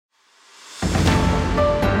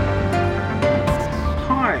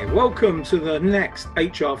Welcome to the next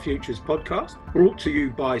HR Futures podcast, brought to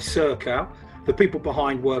you by Sercal, the people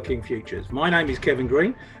behind Working Futures. My name is Kevin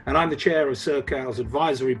Green, and I'm the chair of Sercal's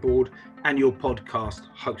advisory board and your podcast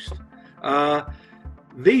host.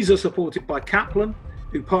 These are supported by Kaplan,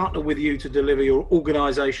 who partner with you to deliver your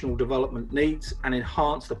organisational development needs and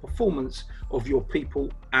enhance the performance of your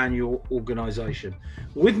people and your organisation.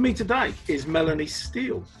 With me today is Melanie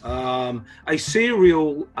Steele, a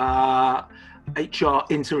serial HR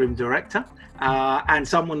interim director, and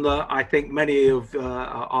someone that I think many of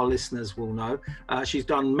our listeners will know. She's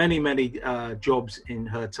done many jobs in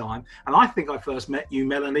her time, and I think I first met you,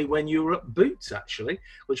 Melanie, when you were at Boots, actually,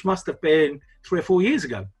 which must have been 3 or 4 years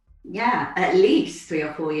ago. Yeah, at least 3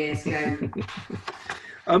 or 4 years ago. Do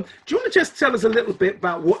you want to just tell us a little bit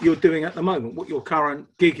about what you're doing at the moment, what your current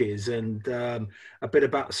gig is, and a bit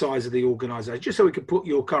about the size of the organisation, just so we can put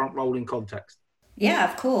your current role in context? Yeah,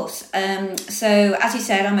 of course. So as you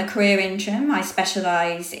said, I'm a career interim. I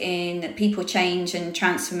specialise in people change and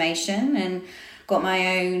transformation, and got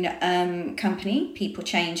my own company, People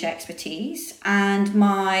Change Expertise. And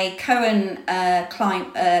my current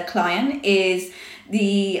client is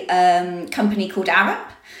the company called Arup.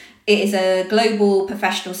 It is a global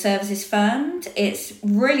professional services firm. It's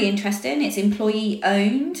really interesting. It's employee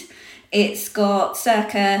owned. It's got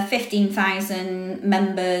circa 15,000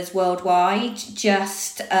 members worldwide.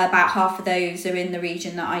 Just about half of those are in the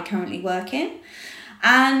region that I currently work in.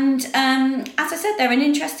 And as I said, they're an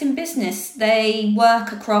interesting business. They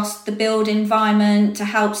work across the build environment to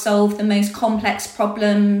help solve the most complex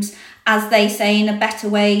problems, as they say, in a better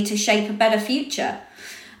way to shape a better future.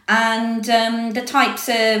 And the types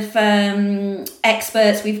of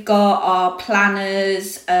experts we've got are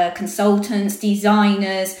planners, consultants,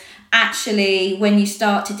 designers. Actually, when you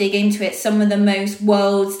start to dig into it, some of the most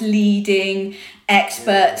world's leading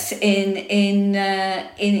experts in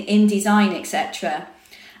design, etc.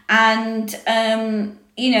 And I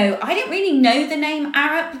didn't really know the name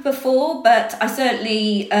Arup before, but I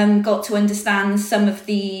certainly got to understand some of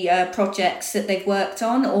the projects that they've worked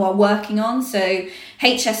on or are working on. So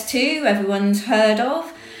HS2, everyone's heard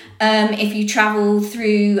of. If you travel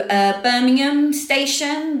through Birmingham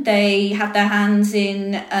station, they have their hands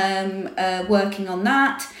in working on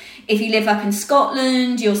that. If you live up in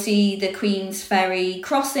Scotland, you'll see the Queen's Ferry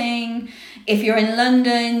crossing. If you're in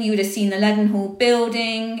London, you would have seen the Leadenhall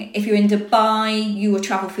building. If you're in Dubai, you will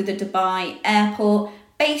travel through the Dubai airport.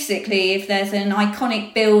 Basically, if there's an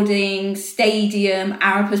iconic building, stadium,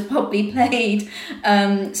 Arup has probably played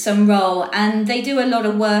some role. And they do a lot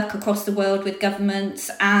of work across the world with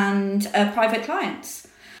governments and private clients.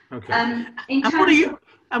 Okay.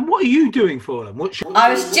 And what are you doing for them? I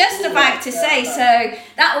was just about to say, so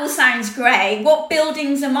that all sounds great. What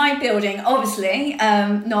buildings am I building? Obviously,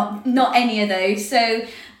 not any of those. So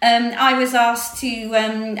I was asked to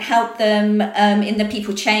help them in the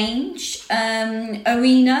people change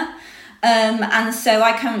arena. And so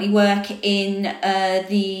I currently work in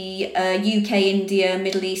the UK, India,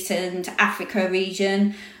 Middle East and Africa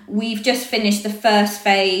region. We've just finished the first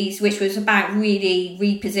phase, which was about really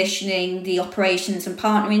repositioning the operations and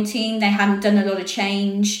partnering team. They hadn't done a lot of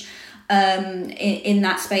change in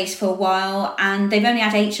that space for a while, and they've only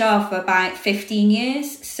had HR for about 15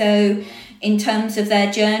 years. So in terms of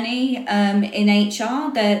their journey in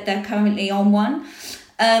HR, they're currently on one.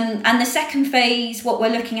 And the second phase, what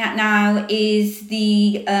we're looking at now is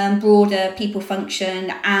the broader people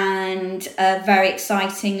function, and very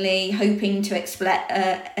excitingly hoping to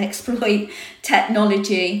exploit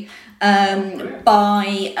technology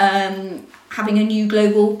by having a new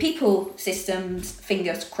global people systems,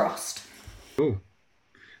 fingers crossed. Ooh.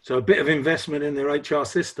 So a bit of investment in their HR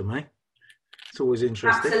system, eh? It's always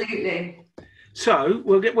interesting. Absolutely. So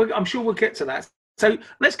I'm sure we'll get to that. So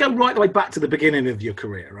let's go right the way back to the beginning of your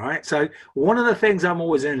career, right? So one of the things I'm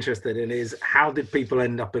always interested in is how did people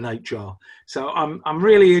end up in HR? So I'm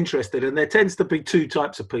really interested, and there tends to be two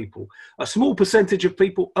types of people. A small percentage of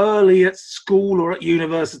people early at school or at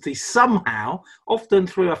university somehow, often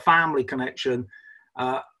through a family connection,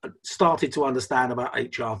 started to understand about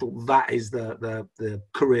HR, thought that is the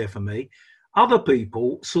career for me. Other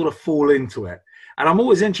people sort of fall into it. And I'm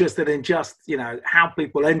always interested in just, how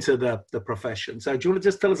people enter the profession. So do you want to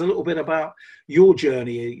just tell us a little bit about your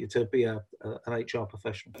journey to be an HR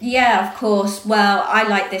professional? Yeah, of course. Well, I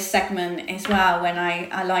like this segment as well, when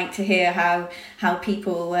I like to hear how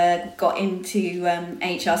people got into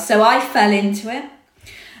HR. So I fell into it.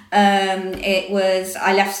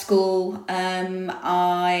 I left school.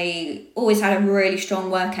 I always had a really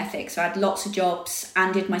strong work ethic. So I had lots of jobs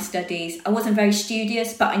and did my studies. I wasn't very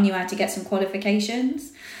studious, but I knew how to get some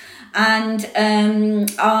qualifications. And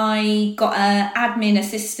I got an admin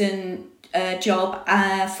assistant job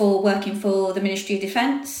for working for the Ministry of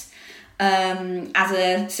Defence as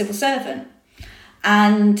a civil servant.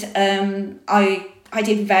 And I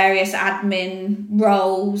did various admin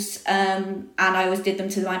roles, and I always did them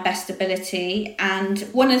to my best ability. And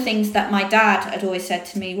one of the things that my dad had always said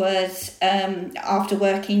to me was, after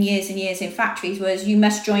working years and years in factories, was you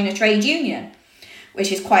must join a trade union,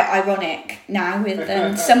 which is quite ironic now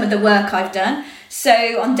with some of the work I've done.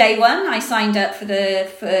 So on day one, I signed up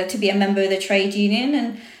to be a member of the trade union.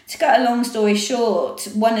 And to cut a long story short,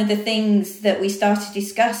 one of the things that we started to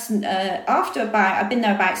discuss I've been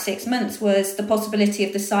there about 6 months, was the possibility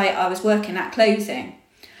of the site I was working at closing.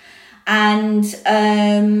 And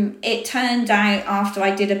it turned out, after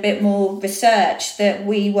I did a bit more research, that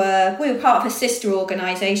we were part of a sister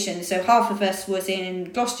organisation. So half of us was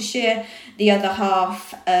in Gloucestershire, the other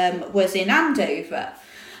half was in Andover.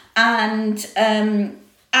 And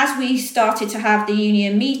as we started to have the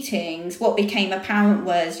union meetings, what became apparent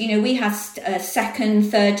was, we had second,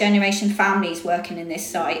 third generation families working in this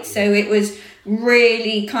site. So it was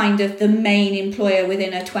really kind of the main employer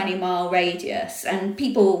within a 20-mile radius. And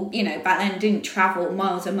people, back then didn't travel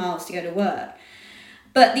miles and miles to go to work.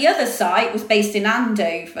 But the other site was based in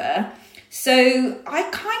Andover. So I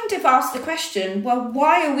kind of asked the question, well,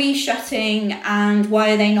 why are we shutting and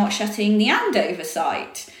why are they not shutting the Andover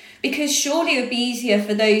site? Because surely it would be easier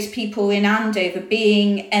for those people in Andover,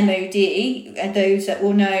 being MOD, those that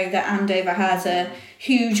will know that Andover has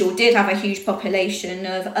did have a huge population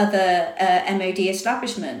of other MOD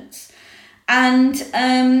establishments. And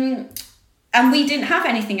we didn't have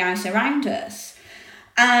anything else around us.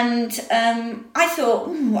 And I thought,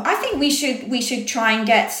 I think we should try and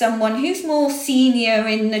get someone who's more senior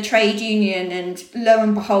in the trade union. And lo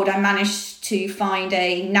and behold, I managed to find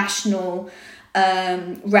a national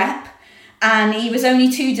rep, and he was only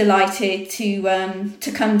too delighted to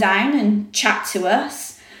come down and chat to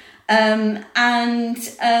us. And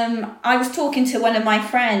I was talking to one of my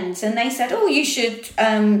friends, and they said, "Oh, you should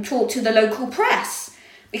talk to the local press,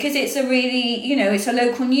 because it's a really, it's a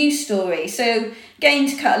local news story." So, again,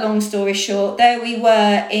 to cut a long story short, there we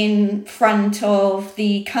were in front of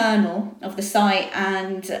the colonel of the site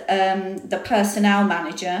and the personnel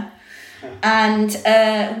manager. And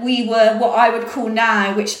we were what I would call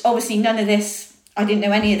now, which obviously none of this, I didn't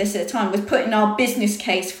know any of this at the time, was putting our business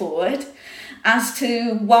case forward as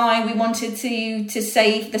to why we wanted to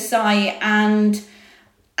save the site and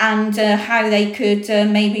how they could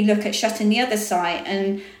maybe look at shutting the other site.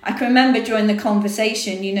 And I can remember during the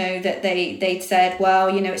conversation, that they'd said,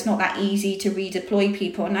 well, it's not that easy to redeploy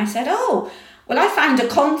people. And I said, oh, well, I found a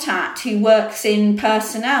contact who works in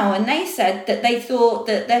personnel, and they said that they thought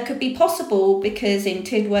that there could be possible, because in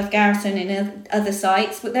Tidworth Garrison and other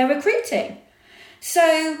sites, but they're recruiting.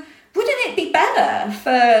 So wouldn't it be better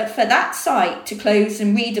for that site to close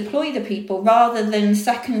and redeploy the people rather than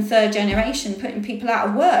second, third generation putting people out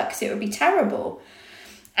of work? Because it would be terrible.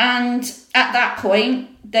 And at that point,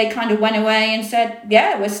 they kind of went away and said,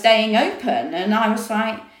 yeah, we're staying open. And I was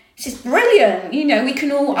like, this is brilliant.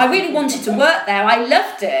 I really wanted to work there. I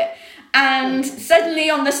loved it. And suddenly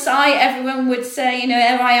on the site, everyone would say,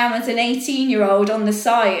 here I am as an 18-year-old on the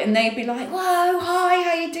site. And they'd be like, whoa, hi,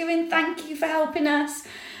 how you doing? Thank you for helping us.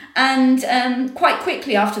 And quite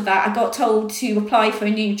quickly after that, I got told to apply for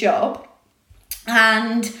a new job.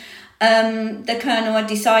 And the colonel had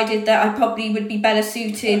decided that I probably would be better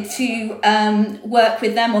suited to work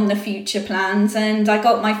with them on the future plans. And I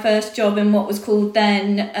got my first job in what was called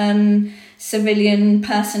then civilian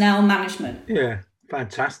personnel management. Yeah,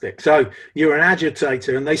 fantastic. So you're an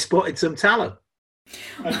agitator and they spotted some talent.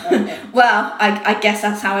 Well, I guess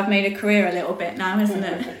that's how I've made a career a little bit now, isn't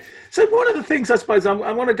it? So one of the things, I suppose, I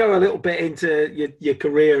want to go a little bit into your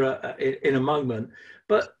career in a moment,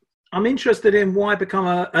 but I'm interested in why become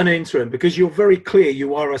an interim, because you're very clear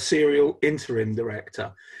you are a serial interim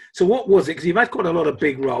director. So what was it? Because you've had quite a lot of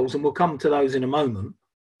big roles, and we'll come to those in a moment.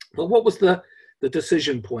 But what was the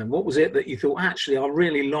decision point? What was it that you thought, actually, I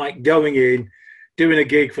really like going in, doing a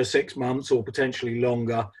gig for 6 months or potentially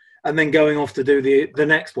longer, and then going off to do the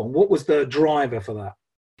next one? What was the driver for that?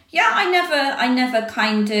 Yeah, I never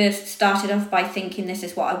kind of started off by thinking this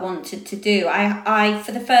is what I wanted to do. I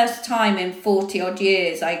for the first time in 40 odd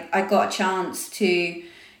years, I got a chance to,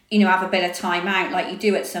 have a bit of time out like you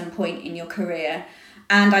do at some point in your career.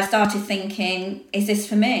 And I started thinking, is this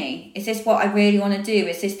for me? Is this what I really want to do?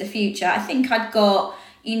 Is this the future? I think I'd got,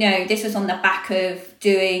 this was on the back of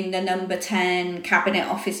doing the number 10 cabinet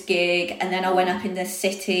office gig, and then I went up in the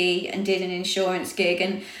city and did an insurance gig,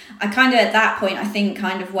 and I kind of at that point I think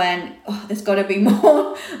kind of went, oh, there's got to be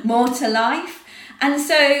more to life. And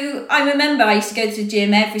so I remember I used to go to the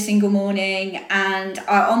gym every single morning, and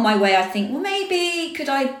on my way I think, well, maybe could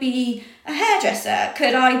I be a hairdresser?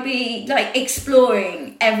 Could I be like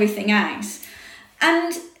exploring everything else?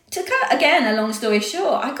 And to cut, again, a long story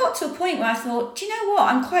short, I got to a point where I thought, do you know what?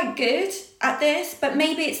 I'm quite good at this, but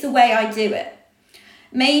maybe it's the way I do it.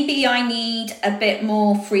 Maybe I need a bit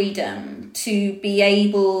more freedom to be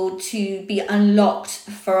able to be unlocked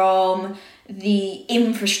from the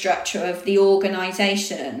infrastructure of the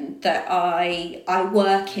organisation that I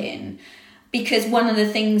work in. Because one of the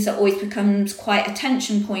things that always becomes quite a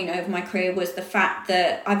tension point over my career was the fact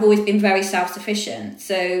that I've always been very self-sufficient.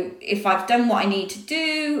 So if I've done what I need to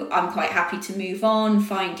do, I'm quite happy to move on,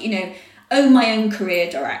 own my own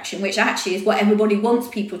career direction, which actually is what everybody wants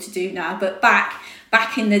people to do now. But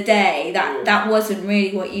back in the day, that wasn't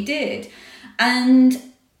really what you did. And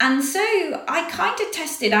so I kind of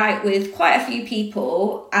tested out with quite a few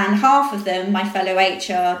people, and half of them, my fellow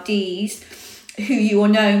HRDs, who you will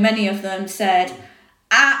know, many of them said,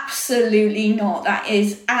 absolutely not. That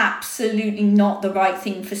is absolutely not the right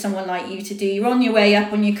thing for someone like you to do. You're on your way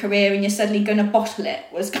up on your career and you're suddenly going to bottle it,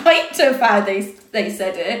 was kind of how they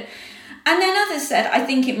said it. And then others said, I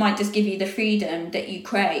think it might just give you the freedom that you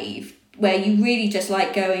crave, where you really just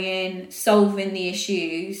like going in, solving the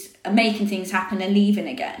issues, and making things happen and leaving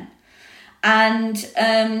again. And,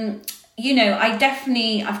 I've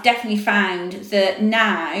definitely found that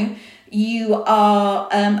now you are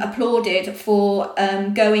applauded for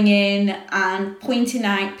going in and pointing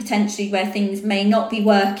out potentially where things may not be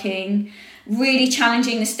working, really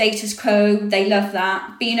challenging the status quo. They love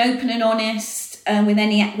that. Being open and honest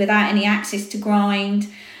without any access to grind,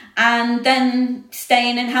 and then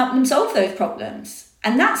staying and help them solve those problems.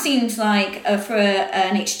 And that seems like for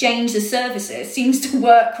an exchange of services seems to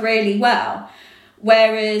work really well.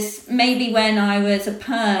 Whereas maybe when I was a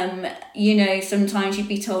perm, sometimes you'd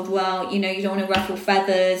be told, well, you don't want to ruffle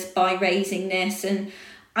feathers by raising this. And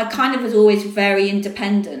I kind of was always very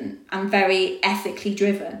independent and very ethically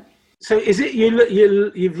driven. So is it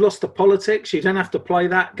you've lost the politics? You don't have to play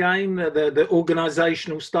that game, the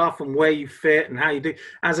organisational stuff and where you fit and how you do.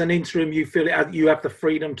 As an interim, you feel you have the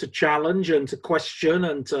freedom to challenge and to question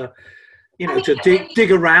and to...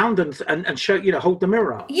 dig around and show, hold the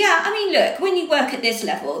mirror up. Yeah, look, when you work at this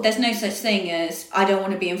level, there's no such thing as I don't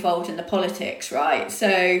want to be involved in the politics, right?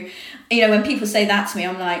 So, when people say that to me,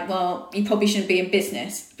 I'm like, well, you probably shouldn't be in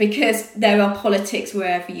business, because there are politics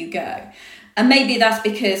wherever you go. And maybe that's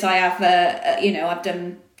because I have, I've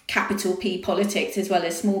done capital P politics as well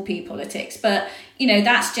as small p politics. But,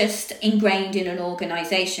 that's just ingrained in an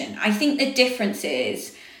organisation. I think the difference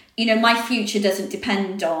is, my future doesn't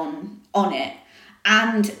depend on it.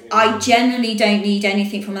 And I generally don't need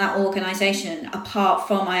anything from that organisation apart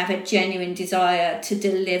from I have a genuine desire to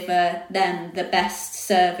deliver them the best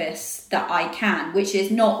service that I can, which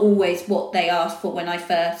is not always what they ask for when I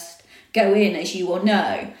first go in, as you all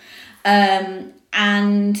know.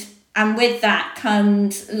 And with that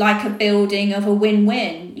comes like a building of a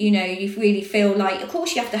win-win. You really feel like, of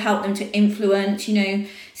course, you have to help them to influence,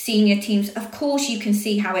 senior teams. Of course, you can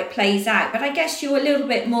see how it plays out. But I guess you're a little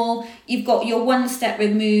bit more, you've got your one step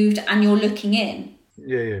removed and you're looking in.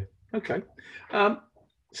 Yeah. Okay.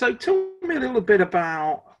 So tell me a little bit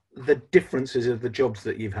about the differences of the jobs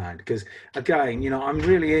that you've had. Because, again, I'm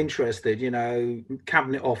really interested,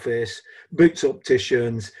 cabinet office, Boots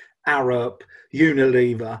Opticians, Arup,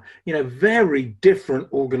 Unilever, very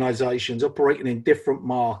different organisations operating in different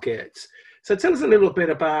markets. So tell us a little bit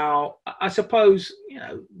about, I suppose,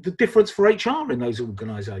 the difference for HR in those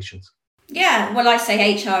organisations. Yeah, well, I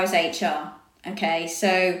say HR is HR. Okay,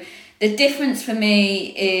 so the difference for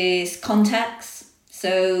me is context.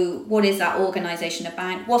 So what is that organisation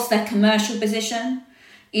about? What's their commercial position?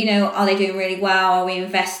 Are they doing really well? Are we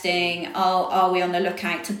investing? Are we on the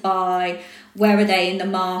lookout to buy? Where are they in the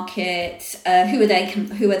market? Who are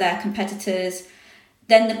their competitors?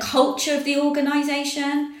 Then the culture of the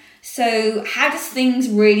organisation. So how does things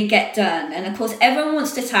really get done? And of course, everyone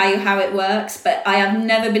wants to tell you how it works, but I have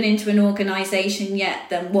never been into an organisation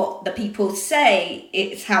yet that what the people say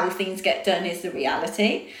it's how things get done is the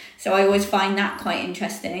reality. So I always find that quite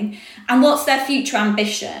interesting. And what's their future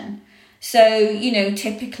ambition? So,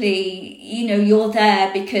 typically, you're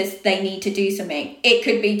there because they need to do something. It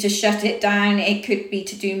could be to shut it down. It could be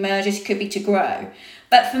to do mergers. It could be to grow.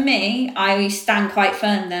 But for me, I stand quite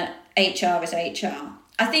firm that HR is HR.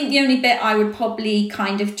 I think the only bit I would probably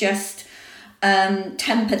kind of just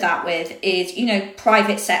temper that with is,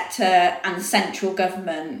 private sector and central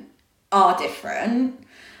government are different.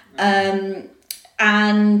 And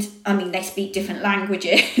I mean, they speak different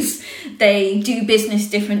languages, they do business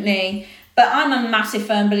differently. But I'm a massive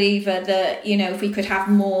firm believer that, if we could have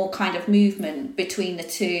more kind of movement between the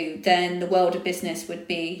two, then the world of business would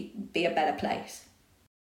be a better place.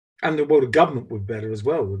 And the world of government would be better as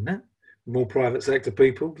well, wouldn't it? More private sector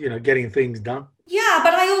people, getting things done. Yeah,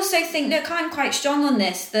 but I also think that I'm quite strong on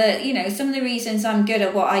this, that, some of the reasons I'm good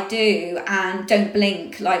at what I do and don't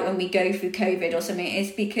blink, like when we go through COVID or something,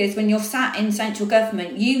 is because when you're sat in central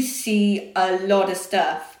government, you see a lot of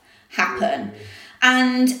stuff happen.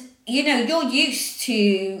 And you're used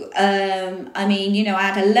to, I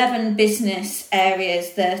had 11 business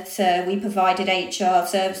areas that we provided HR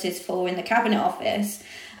services for in the Cabinet Office.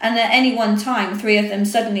 And at any one time, 3 of them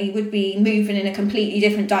suddenly would be moving in a completely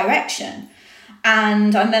different direction.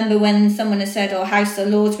 And I remember when someone had said, House of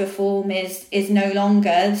Lords reform is no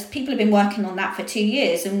longer, people have been working on that for 2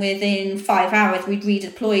 years. And within 5 hours, we'd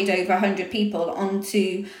redeployed over 100 people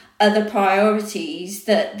onto other priorities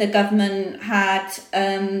that the government had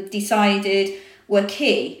decided were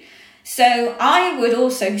key. So I would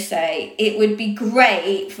also say it would be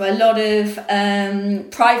great for a lot of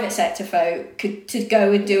private sector folk to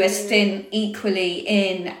go and do a stint equally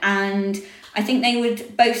in, and I think they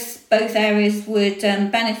would both areas would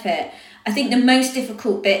benefit. I think the most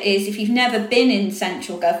difficult bit is if you've never been in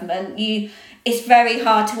central government, it's very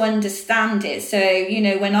hard to understand it. So,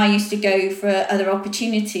 when I used to go for other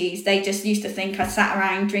opportunities, they just used to think I sat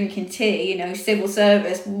around drinking tea, civil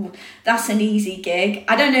service, that's an easy gig.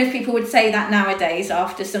 I don't know if people would say that nowadays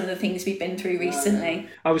after some of the things we've been through recently.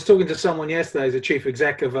 I was talking to someone yesterday, the chief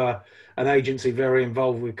exec of an agency very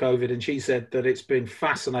involved with COVID, and she said that it's been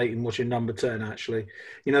fascinating watching Number 10, actually.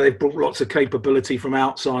 They've brought lots of capability from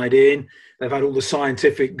outside in. They've had all the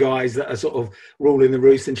scientific guys that are sort of ruling the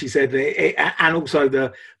roost, and she said and also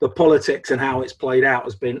the politics and how it's played out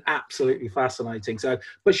has been absolutely fascinating. So,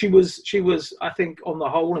 but she was, I think, on the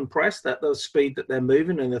whole, impressed at the speed that they're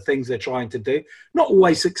moving and the things they're trying to do. Not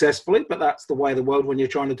always successfully, but that's the way of the world when you're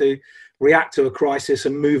trying to react to a crisis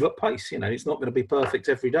and move at pace. It's not going to be perfect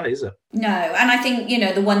every day, is it? No, and I think,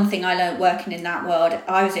 the one thing I learned working in that world,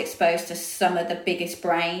 I was exposed to some of the biggest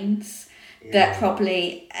brains that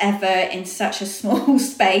probably ever in such a small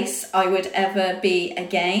space I would ever be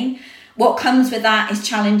again. What comes with that is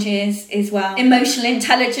challenges as well, emotional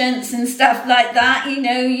intelligence and stuff like that.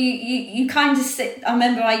 You kind of sit, I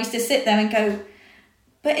remember I used to sit there and go,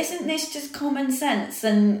 but isn't this just common sense?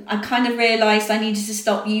 And I kind of realised I needed to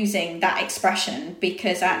stop using that expression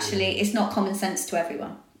because actually it's not common sense to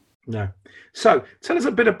everyone. No. So tell us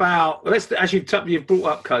a bit about, as you've brought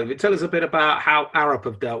up COVID, tell us a bit about how Arup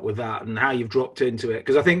have dealt with that and how you've dropped into it.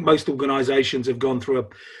 Because I think most organisations have gone through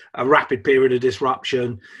a rapid period of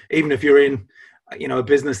disruption. Even if you're in, a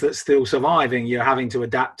business that's still surviving, you're having to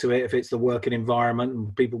adapt to it if it's the working environment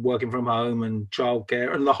and people working from home and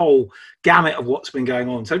childcare and the whole gamut of what's been going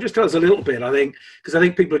on. So just tell us a little bit, I think, because I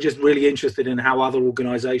think people are just really interested in how other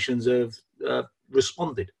organisations have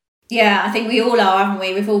responded. Yeah, I think we all are, haven't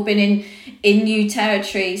we? We've all been in new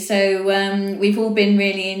territory, so we've all been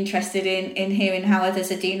really interested in hearing how others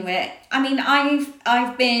are dealing with it. I mean,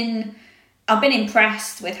 I've been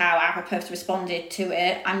impressed with how Arup has responded to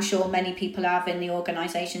it. I'm sure many people have in the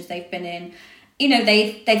organisations they've been in.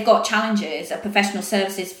 They've got challenges at professional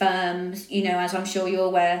services firms. As I'm sure you're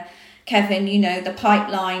aware, Kevin, the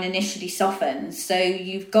pipeline initially softens. So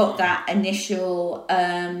you've got that initial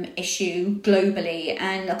issue globally.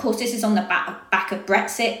 And of course, this is on the back of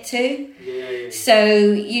Brexit too. Yeah.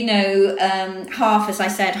 So, half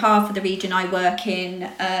of the region I work in,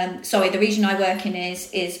 the region I work in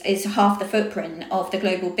is half the footprint of the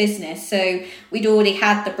global business. So we'd already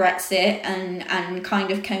had the Brexit and kind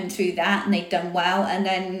of come through that, and they'd done well. And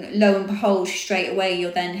then lo and behold, straight away,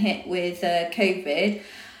 you're then hit with COVID.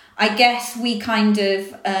 I guess we kind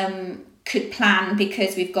of could plan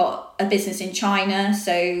because we've got a business in China,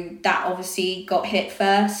 so that obviously got hit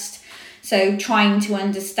first. So trying to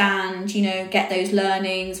understand, get those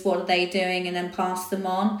learnings, what are they doing, and then pass them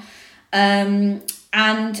on. And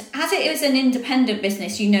as it is an independent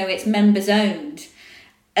business, it's members owned.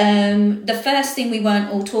 The first thing we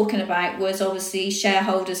weren't all talking about was obviously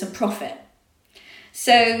shareholders and profit.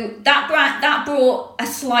 So that brought a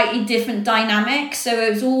slightly different dynamic. So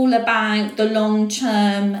it was all about the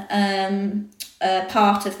long-term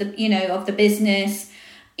part of the business.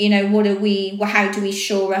 How do we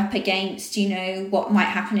shore up against, what might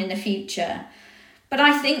happen in the future? But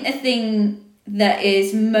I think the thing that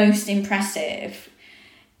is most impressive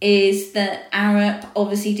is that Arup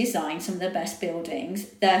obviously designed some of the best buildings,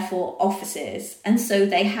 therefore offices. And so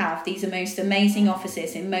they have these most amazing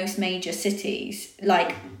offices in most major cities,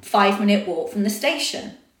 like 5-minute walk from the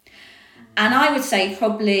station. And I would say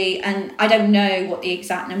probably, and I don't know what the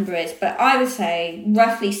exact number is, but I would say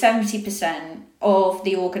roughly 70% of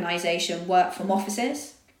the organisation work from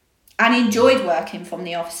offices and enjoyed working from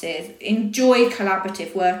the offices, enjoyed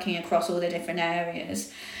collaborative working across all the different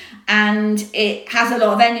areas. And it has a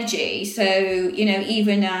lot of energy. So,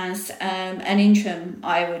 even as an interim,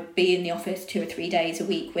 I would be in the office 2 or 3 days a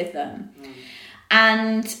week with them.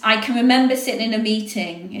 And I can remember sitting in a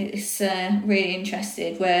meeting, it's really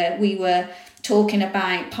interesting, where we were talking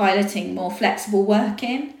about piloting more flexible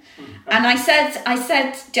working. And I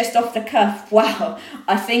said just off the cuff, wow,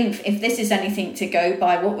 I think if this is anything to go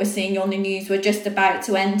by what we're seeing on the news, we're just about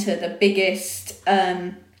to enter the biggest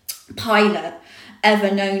pilot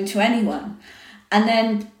ever known to anyone. And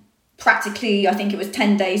then practically, I think it was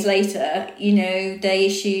 10 days later, they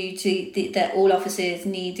issued that all offices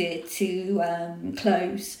needed to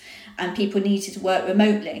close and people needed to work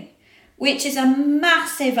remotely, which is a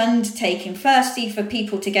massive undertaking, firstly for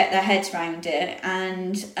people to get their heads around it,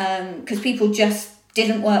 and because people just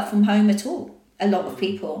didn't work from home at all, a lot of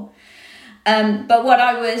people. But what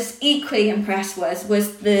I was equally impressed was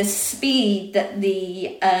the speed that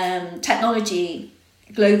the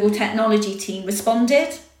global technology team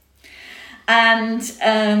responded. And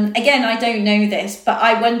again, I don't know this, but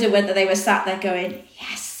I wonder whether they were sat there going,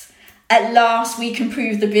 yes, at last we can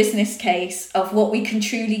prove the business case of what we can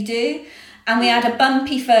truly do. And we had a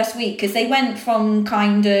bumpy first week because they went from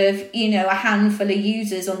kind of, a handful of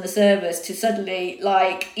users on the servers to suddenly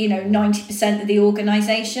 90% of the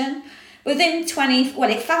organisation. Within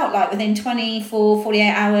it felt like within 24,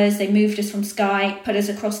 48 hours, they moved us from Skype, put us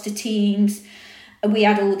across to Teams. We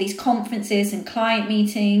had all these conferences and client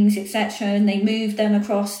meetings, etc. And they moved them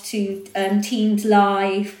across to Teams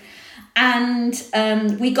Live. And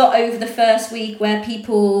we got over the first week where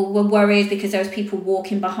people were worried because there was people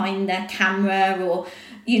walking behind their camera, or,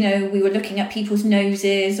 we were looking at people's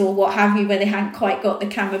noses or what have you, where they hadn't quite got the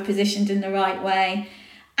camera positioned in the right way.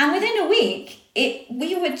 And within a week,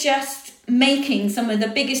 we were just making some of the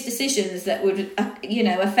biggest decisions that would,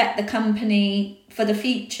 affect the company for the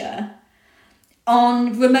future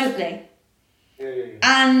on remotely.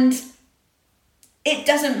 And it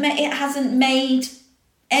hasn't made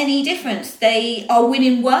any difference. They are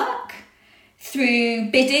winning work through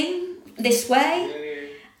bidding this way.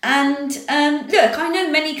 And look, I know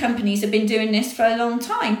many companies have been doing this for a long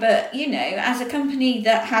time, but as a company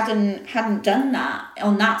that hadn't done that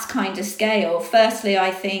on that kind of scale, firstly, I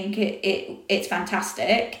think it's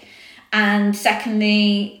fantastic, and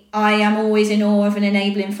secondly, I am always in awe of an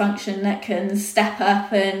enabling function that can step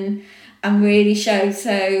up and really show.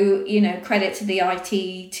 So credit to the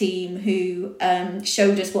IT team who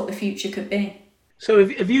showed us what the future could be. So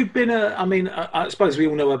have you been I suppose we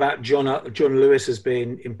all know about John Lewis as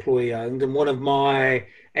being employee owned, and one of my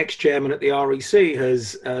ex-chairman at the REC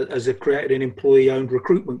has created an employee owned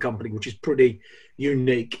recruitment company, which is pretty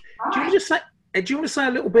unique. Do you want to say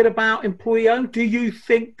a little bit about employee owned? Do you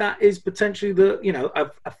think that is potentially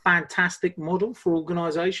a fantastic model for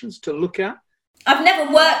organisations to look at? I've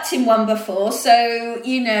never worked in one before, so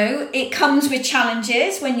it comes with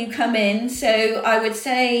challenges when you come in. So I would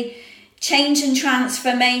say change and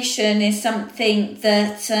transformation is something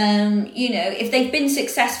that, if they've been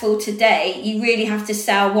successful today, you really have to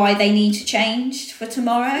sell why they need to change for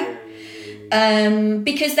tomorrow.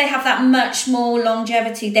 Because they have that much more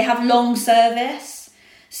longevity. They have long service.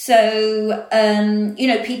 So,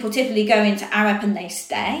 people typically go into Arup and they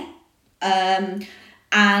stay.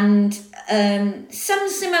 And some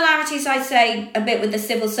similarities, I'd say, a bit with the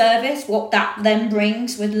civil service, what that then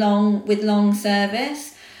brings with long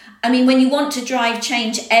service. I mean, when you want to drive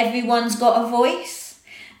change, everyone's got a voice.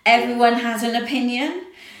 Everyone has an opinion.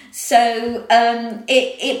 So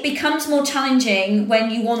it becomes more challenging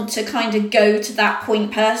when you want to kind of go to that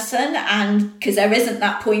point person, and because there isn't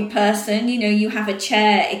that point person, you have a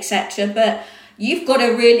chair, etc. But you've got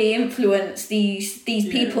to really influence these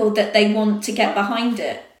people that they want to get behind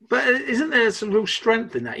it. But isn't there some real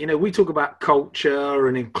strength in that? We talk about culture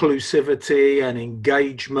and inclusivity and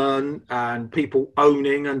engagement and people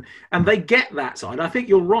owning, and they get that side. I think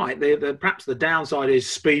you're right. Perhaps the downside is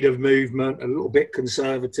speed of movement, a little bit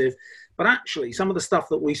conservative. But actually, some of the stuff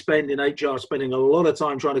that we spend in HR, spending a lot of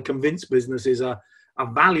time trying to convince businesses are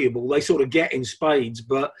valuable. They sort of get in spades,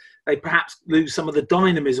 but they perhaps lose some of the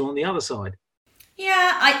dynamism on the other side.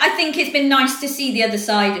 Yeah, I think it's been nice to see the other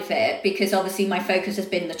side of it, because obviously my focus has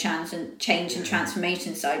been the change and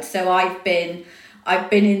transformation side. So I've been I've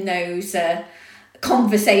been in those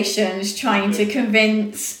conversations trying to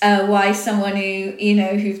convince why someone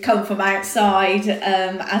who's come from outside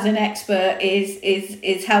as an expert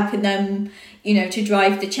is helping them, to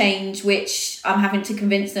drive the change which I'm having to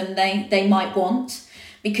convince them they might want,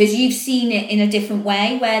 because you've seen it in a different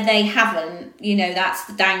way where they haven't. That's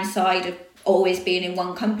the downside of always being in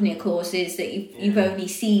one company, of course, is that you've only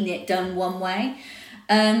seen it done one way.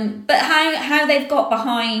 But how they've got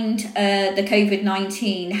behind the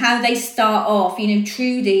COVID-19, how they start off,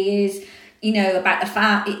 Trudy is,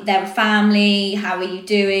 about their family, how are you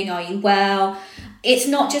doing, are you well? It's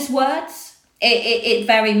not just words. It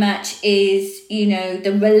very much is,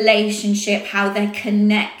 the relationship, how they're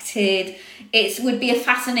connected. It would be a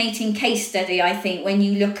fascinating case study, I think, when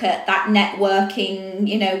you look at that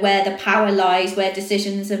networking, where the power lies, where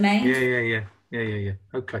decisions are made. Yeah.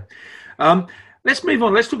 Okay. Let's move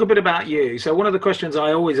on. Let's talk a bit about you. So one of the questions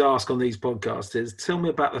I always ask on these podcasts is, tell me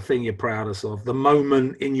about the thing you're proudest of, the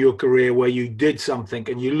moment in your career where you did something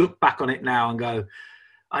and you look back on it now and go,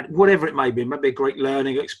 whatever it may be, maybe a great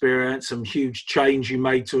learning experience, some huge change you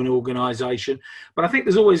made to an organisation. But I think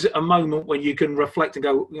there's always a moment when you can reflect and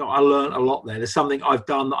go, I learned a lot there. There's something I've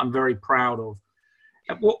done that I'm very proud of.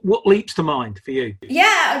 What leaps to mind for you?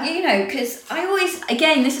 Yeah, because I always,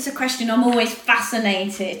 again, this is a question I'm always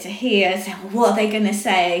fascinated to hear. So what are they going to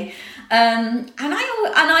say? And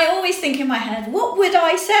I always think in my head, what would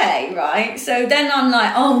I say, right? So then I'm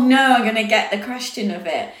like, oh no, I'm going to get the question of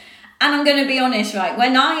it. And I'm going to be honest, right?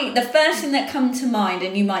 The first thing that come to mind,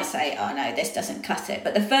 and you might say, oh no, this doesn't cut it.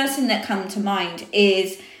 But the first thing that come to mind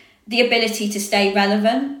is the ability to stay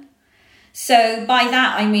relevant. So by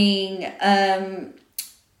that, I mean, I've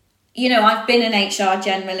been an HR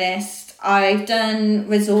generalist. I've done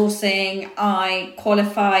resourcing. I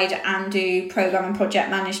qualified and do program and project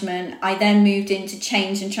management. I then moved into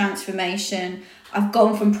change and transformation. I've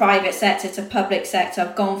gone from private sector to public sector.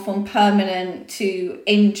 I've gone from permanent to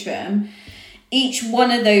interim. Each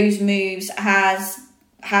one of those moves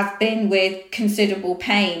have been with considerable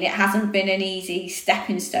pain. It hasn't been an easy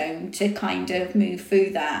stepping stone to kind of move through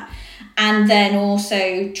that. And then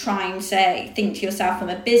also try and think to yourself from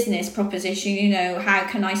a business proposition, how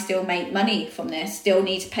can I still make money from this? Still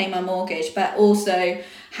need to pay my mortgage, but also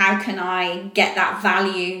how can I get that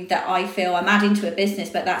value that I feel I'm adding to a business,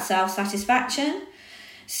 but that self-satisfaction?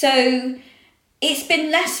 So it's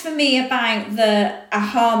been less for me about the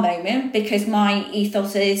aha moment, because my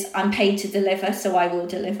ethos is I'm paid to deliver, so I will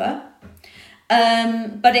deliver.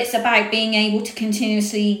 But it's about being able to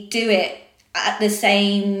continuously do it at the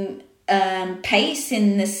same pace,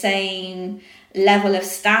 in the same level of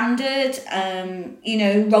standard,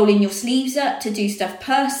 rolling your sleeves up to do stuff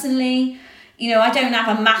personally. I don't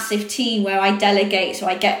have a massive team where I delegate, so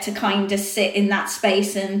I get to kind of sit in that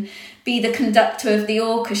space and be the conductor of the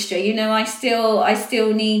orchestra. I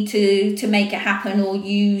still need to make it happen, or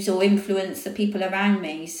use or influence the people around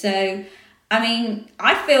me. So,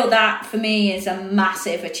 I feel that for me is a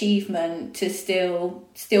massive achievement to still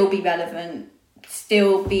be relevant,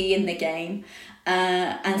 still be in the game,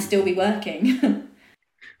 and still be working.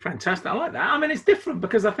 Fantastic. I like that. It's different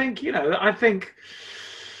because I think,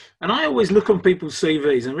 and I always look on people's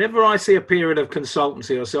CVs, and whenever I see a period of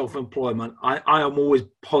consultancy or self-employment, I am always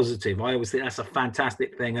positive. I always think that's a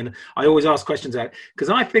fantastic thing. And I always ask questions out because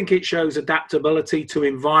I think it shows adaptability to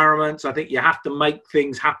environments. I think you have to make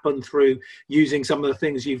things happen through using some of the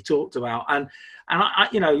things you've talked about. And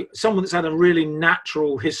I someone that's had a really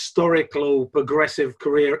natural, historical, progressive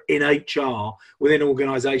career in HR within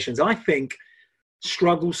organizations, I think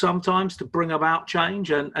struggle sometimes to bring about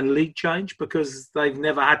change and lead change because they've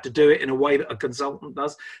never had to do it in a way that a consultant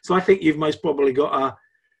does. So I think you've most probably got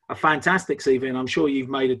a fantastic CV, and I'm sure you've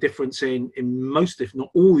made a difference in most, if not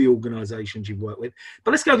all, the organizations you've worked with.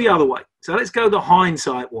 But let's go the other way. So let's go the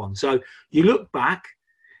hindsight one. So you look back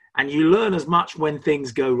and you learn as much when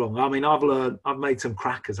things go wrong. I've made some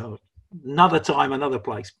crackers. Another time, another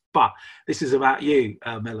place. But this is about you,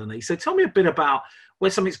 Melanie. So tell me a bit about where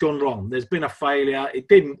something's gone wrong. There's been a failure, it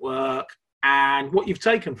didn't work, and what you've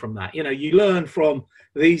taken from that. You learn from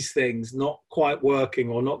these things not quite working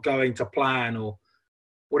or not going to plan or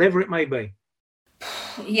whatever it may be.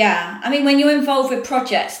 Yeah, when you're involved with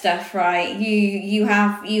project stuff, right, you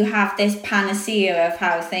have this panacea of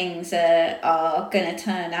how things are going to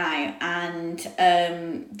turn out, and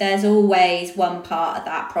there's always one part of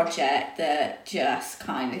that project that just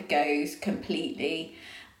kind of goes completely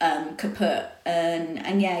kaput,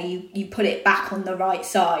 and yeah, you put it back on the right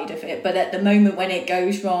side of it, but at the moment when it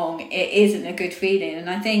goes wrong, it isn't a good feeling. And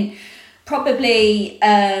I think probably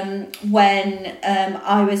when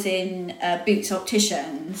I was in Boots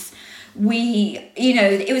Opticians,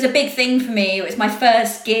 it was a big thing for me. It was my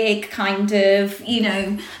first gig, kind of,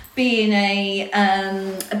 being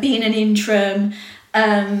an interim.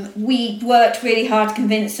 We worked really hard to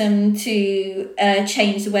convince them to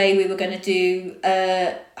change the way we were going to do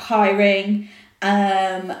hiring,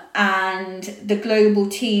 and the global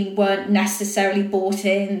team weren't necessarily bought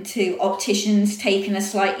in to opticians taking a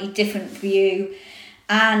slightly different view.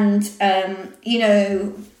 And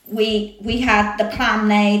we had the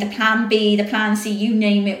plan A, the plan B, the plan C, you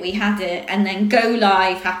name it, we had it. And then go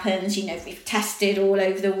live happens, we've tested all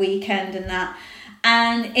over the weekend and that,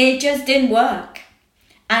 and it just didn't work.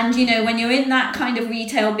 And, when you're in that kind of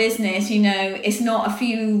retail business, it's not a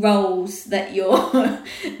few roles that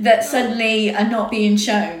that suddenly are not being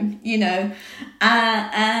shown, the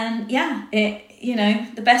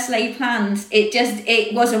best laid plans,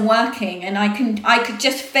 it wasn't working. And I could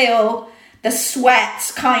just feel the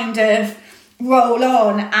sweat kind of roll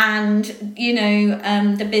on, and,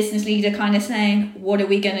 the business leader kind of saying, what are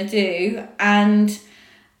we going to do? And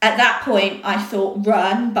at that point, I thought,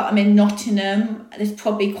 run, but I'm in Nottingham. It's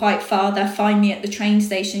probably quite far. They'll find me at the train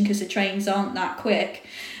station because the trains aren't that quick.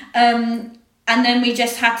 And then we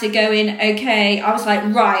just had to go in, okay. I was like,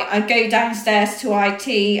 right, I go downstairs to IT.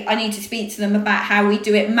 I need to speak to them about how we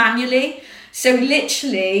do it manually. So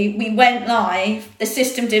literally, we went live, the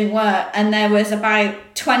system didn't work, and there was about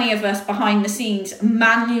 20 of us behind the scenes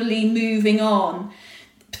manually moving on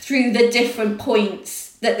through the different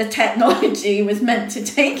points that the technology was meant to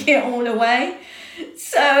take it all away.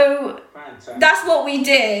 So fantastic. That's what we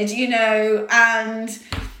did, and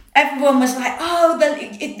everyone was like, oh,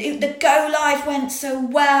 the go live went so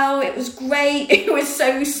well, it was great, it was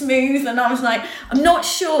so smooth. And I was like, I'm not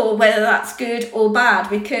sure whether that's good or bad,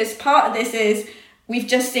 because part of this is we've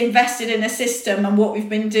just invested in a system, and what we've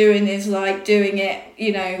been doing is like doing it,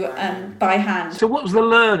 by hand. So what was the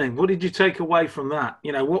learning? What did you take away from that?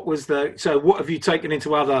 What have you taken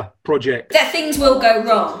into other projects? That things will go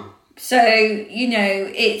wrong. So,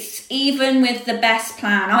 it's even with the best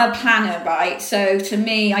plan. I'm a planner, right? So to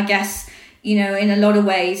me, I guess, in a lot of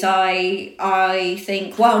ways, I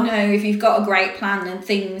think, well, no, if you've got a great plan, then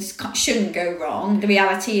things shouldn't go wrong. The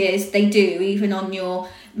reality is they do, even on your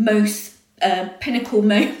most pinnacle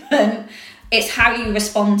moment. It's how you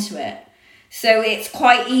respond to it. So it's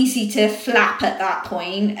quite easy to flap at that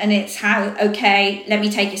point, and it's how, okay, let me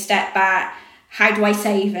take a step back. How do I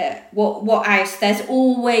save it? What else? There's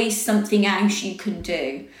always something else you can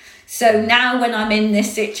do. So now when I'm in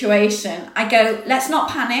this situation, I go, let's not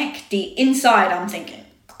panic. Deep inside, I'm thinking,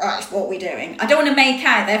 Christ, what are we doing? I don't want to make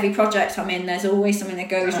out that every project I'm in, there's always something that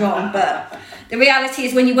goes wrong. But the reality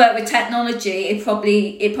is when you work with technology, it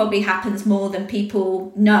probably happens more than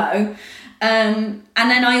people know. And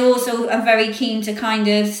then I also am very keen to kind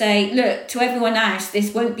of say, look, to everyone else,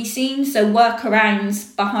 this won't be seen. So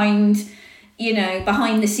workarounds behind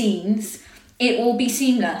the scenes, it will be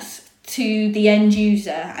seamless to the end user.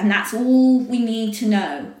 And that's all we need to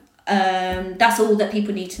know. That's all that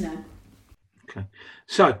people need to know. Okay.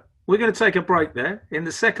 So we're going to take a break there. In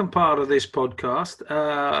the second part of this podcast,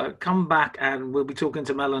 come back and we'll be talking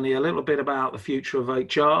to Melanie a little bit about the future of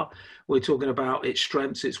HR. We're talking about its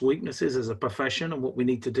strengths, its weaknesses as a profession, and what we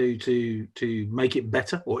need to do to make it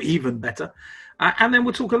better or even better. And then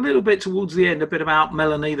we'll talk a little bit towards the end, a bit about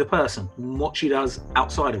Melanie, the person, and what she does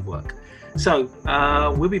outside of work. So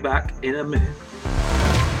we'll be back in a minute.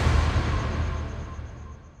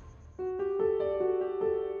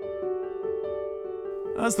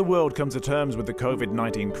 As the world comes to terms with the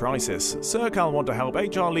COVID-19 crisis, Sercal want to help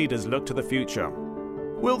HR leaders look to the future.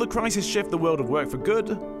 Will the crisis shift the world of work for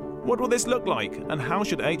good? What will this look like, and how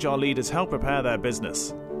should HR leaders help prepare their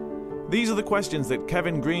business? These are the questions that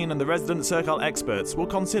Kevin Green and the resident Sercal experts will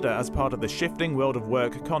consider as part of the Shifting World of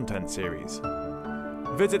Work content series.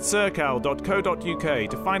 Visit sercal.co.uk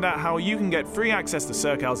to find out how you can get free access to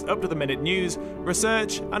Sercal's up-to-the-minute news,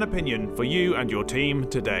 research and opinion for you and your team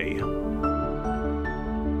today.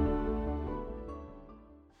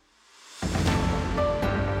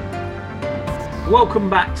 Welcome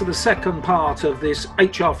back to the second part of this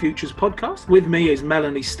HR Futures podcast. With me is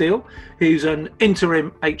Melanie Steele, who's an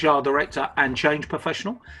interim HR director and change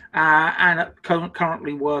professional, and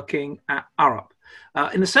currently working at Arup.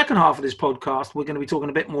 In the second half of this podcast, we're going to be talking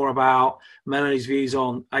a bit more about Melanie's views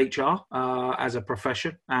on HR as a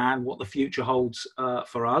profession and what the future holds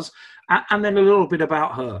for us, and then a little bit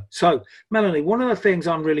about her. So, Melanie, one of the things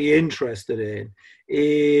I'm really interested in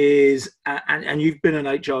is, and you've been an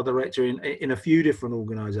HR director in a few different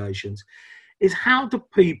organisations, is how do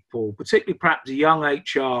people, particularly perhaps young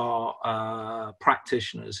HR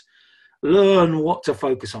practitioners, learn what to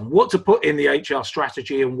focus on, what to put in the HR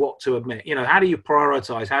strategy and what to omit? You know, how do you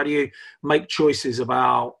prioritize? How do you make choices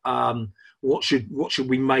about what should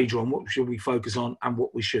we major on, what should we focus on, and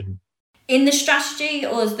what we shouldn't? In the strategy,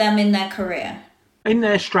 or is them in their career? In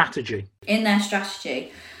their strategy. In their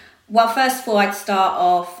strategy. Well, first of all, I'd start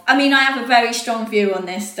off, I mean, I have a very strong view on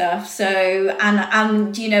this stuff. So,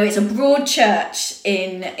 and you know, it's a broad church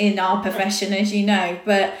in our profession, as you know,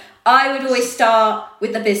 but I would always start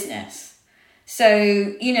with the business. So,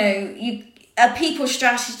 you know, a people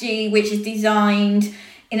strategy which is designed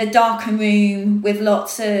in a darker room with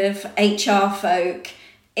lots of HR folk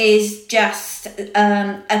is just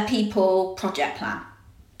a people project plan,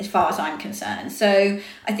 as far as I'm concerned. So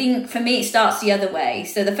I think for me, it starts the other way.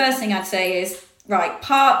 So the first thing I'd say is, right,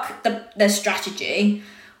 park the strategy.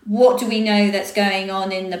 What do we know that's going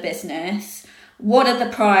on in the business? What are the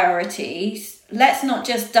priorities? Let's not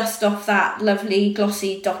just dust off that lovely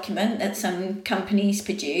glossy document that some companies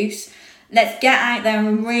produce. Let's get out there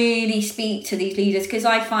and really speak to these leaders, because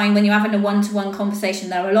I find when you're having a one-to-one conversation,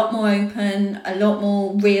 they're a lot more open, a lot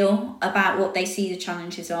more real about what they see the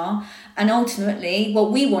challenges are. And ultimately,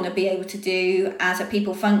 what we want to be able to do as a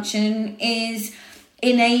people function is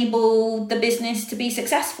enable the business to be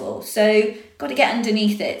successful. So got to get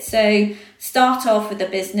underneath it. So start off with the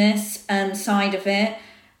business side of it.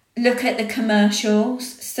 Look at the commercials.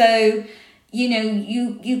 So, you know,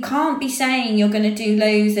 you can't be saying you're going to do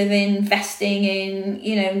loads of investing in,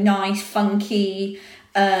 you know, nice, funky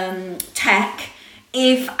tech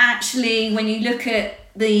if actually when you look at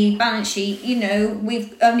the balance sheet, you know,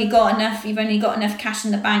 you've only got enough cash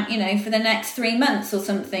in the bank, you know, for the next 3 months or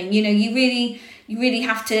something. You know, you really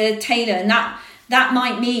have to tailor, and that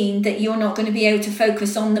might mean that you're not going to be able to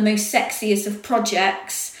focus on the most sexiest of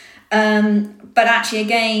projects. But actually,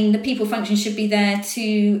 again, the people function should be there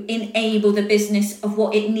to enable the business of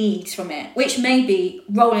what it needs from it, which may be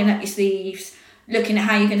rolling up your sleeves, looking at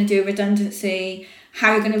how you're going to do a redundancy,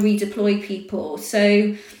 how you're going to redeploy people.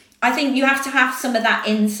 So I think you have to have some of that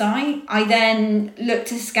insight. I then look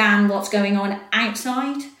to scan what's going on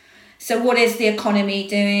outside. So what is the economy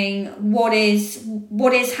doing? What is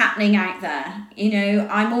happening out there? You know,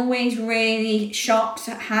 I'm always really shocked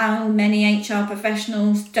at how many HR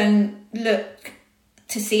professionals don't look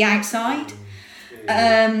to see outside.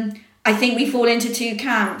 I think we fall into two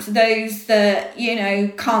camps: those that, you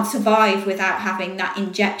know, can't survive without having that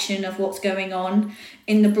injection of what's going on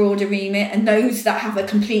in the broader remit, and those that have a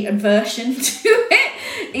complete aversion to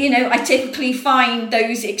it. You know, I typically find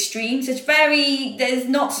those extremes. There's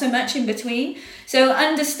not so much in between. So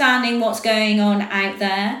understanding what's going on out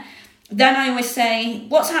there. Then I always say,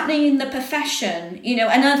 what's happening in the profession, you know,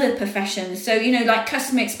 and other professions. So, you know, like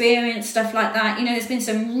customer experience, stuff like that. You know, there's been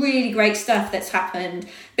some really great stuff that's happened,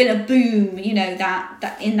 been a boom, you know,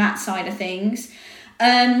 that in that side of things.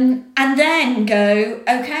 And then go,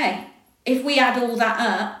 okay, if we add all that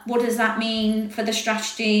up, what does that mean for the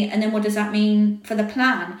strategy? And then what does that mean for the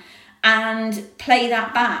plan? And play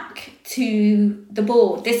that back to the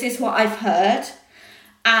board. This is what I've heard.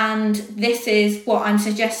 And this is what I'm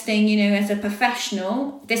suggesting, you know, as a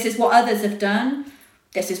professional. This is what others have done.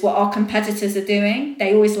 This is what our competitors are doing.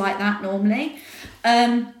 They always like that normally.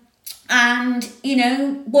 And, you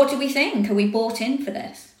know, what do we think? Are we bought in for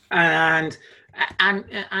this? And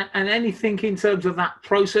anything in terms of that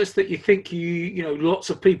process that you think you know,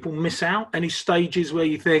 lots of people miss out? Any stages where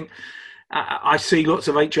you think, I see lots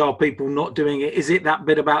of HR people not doing it? Is it that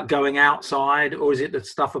bit about going outside, or is it the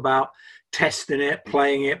stuff about testing it,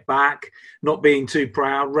 playing it back, not being too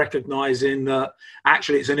proud, recognizing that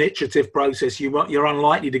actually it's an iterative process? You're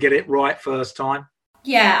unlikely to get it right first time.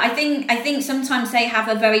 Yeah, I think sometimes they have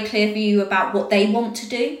a very clear view about what they want to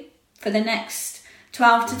do for the next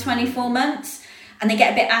 12 to 24 months. And they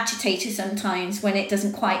get a bit agitated sometimes when it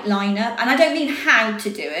doesn't quite line up. And I don't mean how to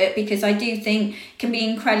do it, because I do think it can be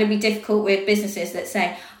incredibly difficult with businesses that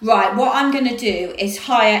say, right, what I'm going to do is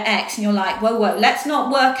hire X. And you're like, whoa, let's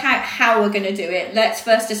not work out how we're going to do it. Let's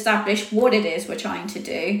first establish what it is we're trying to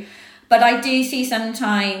do. But I do see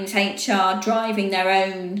sometimes HR driving their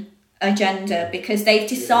own agenda because they've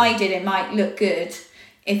decided it might look good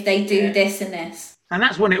if they do this and this. And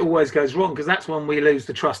that's when it always goes wrong, because that's when we lose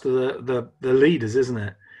the trust of the leaders, isn't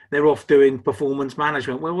it? They're off doing performance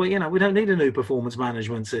management. Well, you know, we don't need a new performance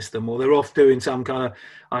management system. Or they're off doing some kind of,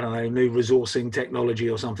 I don't know, new resourcing technology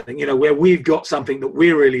or something, you know, where we've got something that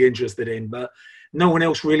we're really interested in, but no one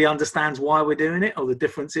else really understands why we're doing it or the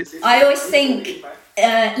differences. I always think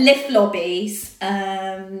lift lobbies,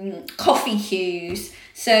 coffee queues.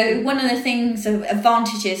 So one of the things,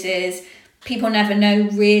 advantages is, people never know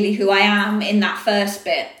really who I am in that first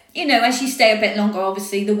bit. as you stay a bit longer,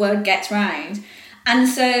 obviously the word gets round. And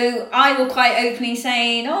so I will quite openly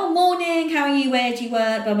saying, oh, morning, how are you, where do you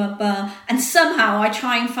work, blah, blah, blah. And somehow I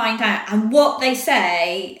try and find out. And what they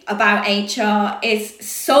say about HR is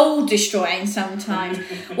soul destroying sometimes.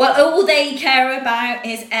 Well, all they care about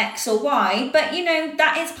is X or Y. But,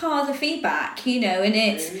 that is part of the feedback, and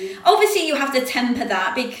it's obviously you have to temper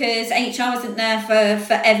that because HR isn't there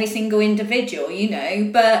for every single individual,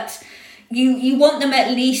 but you want them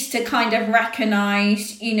at least to kind of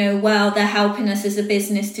recognise, well, they're helping us as a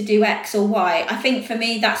business to do X or Y. I think for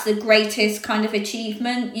me, that's the greatest kind of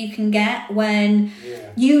achievement you can get when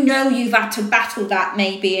you've had to battle that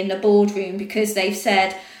maybe in the boardroom because they've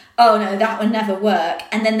said, oh no, that would never work.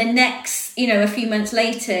 And then the next, a few months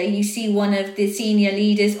later, you see one of the senior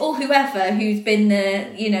leaders or whoever who's been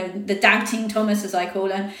the doubting Thomas, as I call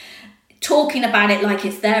him, talking about it like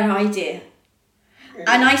it's their idea.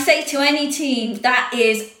 And I say to any team, that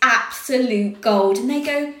is absolute gold. And they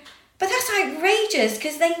go, but that's outrageous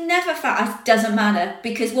because they never felt it doesn't matter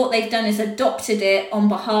because what they've done is adopted it on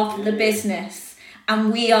behalf of the business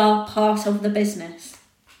and we are part of the business.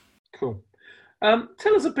 Cool.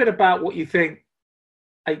 Tell us a bit about what you think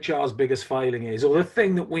HR's biggest failing is or the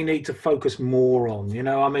thing that we need to focus more on.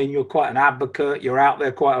 You're quite an advocate. You're out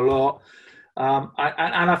there quite a lot.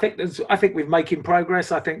 I think we're making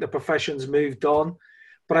progress. I think the profession's moved on,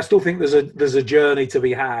 but I still think there's a journey to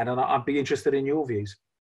be had, and I'd be interested in your views.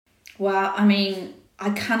 Well, I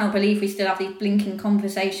cannot believe we still have these blinking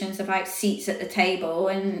conversations about seats at the table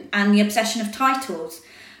and the obsession of titles.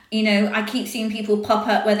 I keep seeing people pop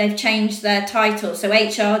up where they've changed their title. So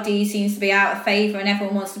HRD seems to be out of favour and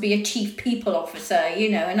everyone wants to be a chief people officer,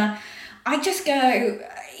 and I just go,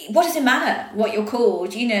 what does it matter what you're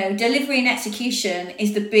called? Delivery and execution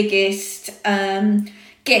is the biggest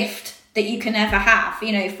gift that you can ever have,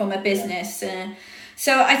 from a business.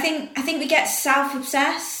 So I think we get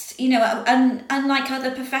self-obsessed, and unlike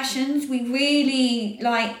other professions, we really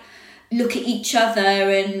look at each other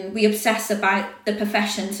and we obsess about the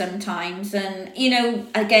profession sometimes. And,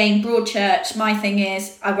 again, Broadchurch, my thing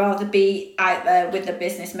is I'd rather be out there with the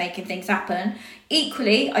business making things happen.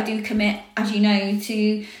 Equally, I do commit, as you know,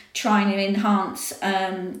 to trying to enhance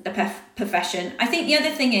the profession. I think the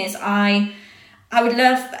other thing is I would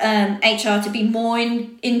love HR to be more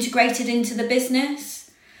integrated into the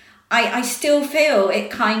business. I still feel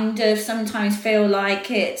it kind of sometimes feel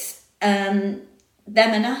like it's them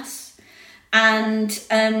and us. And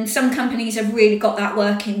some companies have really got that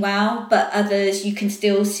working well, but others you can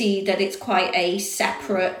still see that it's quite a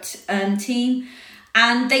separate team.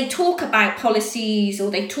 And they talk about policies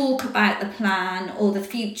or they talk about the plan or the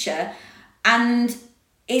future. And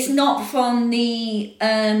it's not from the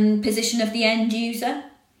position of the end user.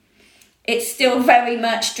 It's still very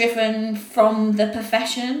much driven from the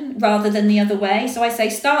profession rather than the other way. So I say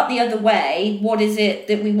start the other way. What is it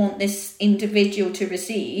that we want this individual to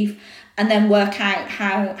receive? And then work out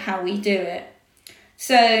how we do it.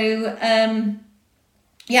 So, I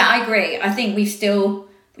agree. I think we've still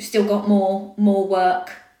got more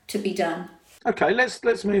work to be done. Okay,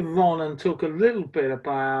 let's move on and talk a little bit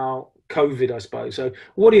about COVID, I suppose. So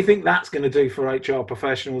what do you think that's going to do for HR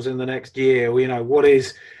professionals in the next year?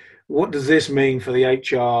 What does this mean for the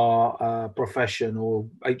HR profession or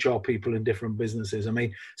HR people in different businesses?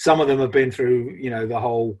 Some of them have been through, the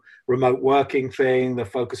whole remote working thing, the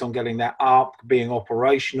focus on getting that up, being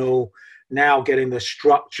operational, now getting the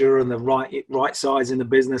structure and the right size in the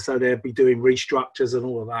business, so they'll be doing restructures and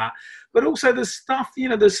all of that. But also there's stuff,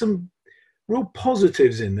 there's some real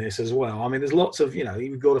positives in this as well. There's lots of,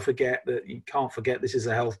 you've got to forget that you can't forget this is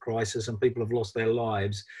a health crisis and people have lost their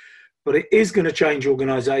lives. But it is going to change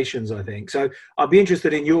organisations, I think. So I'd be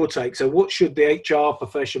interested in your take. So what should the HR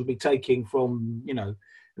profession be taking from,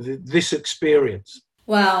 this experience?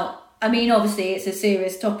 Well, obviously it's a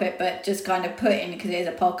serious topic, but just kind of because it is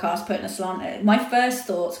a podcast, putting a slant at it. My first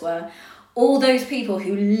thoughts were all those people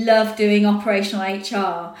who love doing operational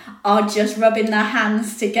HR are just rubbing their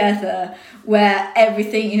hands together where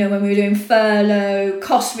everything, when we were doing furlough,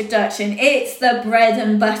 cost reduction, it's the bread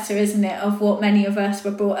and butter, isn't it, of what many of us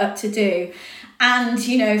were brought up to do. And,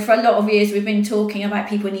 for a lot of years, we've been talking about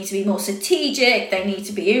people need to be more strategic, they need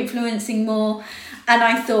to be influencing more. And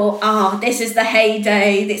I thought, this is the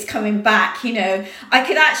heyday that's coming back. I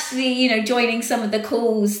could actually, joining some of the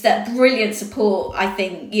calls, that brilliant support, I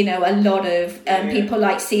think, a lot of people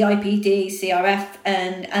like CIPD, CRF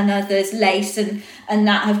and others, LACE and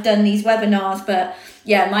that have done these webinars. But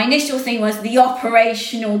yeah, my initial thing was the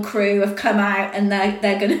operational crew have come out and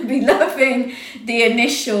they're going to be loving the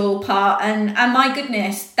initial part. And my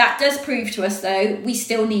goodness, that does prove to us, though, we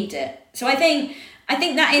still need it. So I think I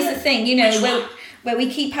think that is the thing, you know, where we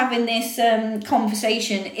keep having this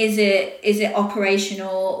conversation, is it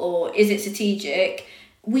operational or is it strategic?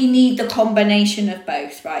 We need the combination of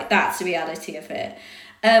both, right? That's the reality of it.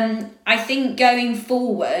 I think going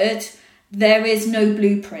forward, there is no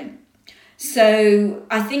blueprint. So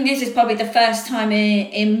I think this is probably the first time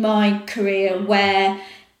in my career where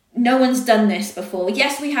no one's done this before.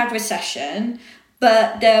 Yes, we had recession,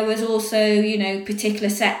 but there was also, you know, particular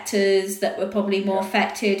sectors that were probably more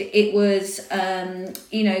affected. It was,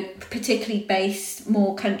 you know, particularly based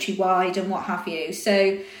more countrywide and what have you.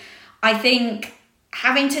 So I think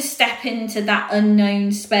having to step into that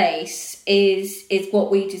unknown space is what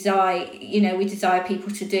we desire, you know, we desire people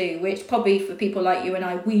to do, which probably for people like you and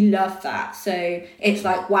I, we love that. So it's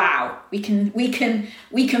like, wow, we can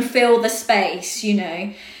fill the space, you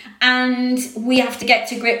know, and we have to get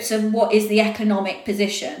to grips of what is the economic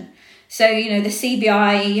position. So, you know, the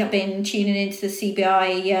CBI, I've been tuning into the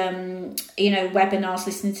CBI, you know, webinars,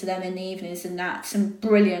 listening to them in the evenings and that, some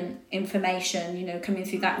brilliant information, you know, coming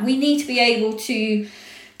through that. We need to be able to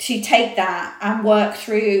take that and work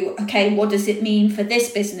through, okay, what does it mean for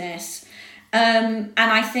this business? And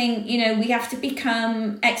I think, you know, we have to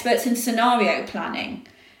become experts in scenario planning.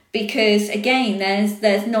 Because again,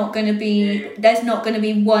 there's not going to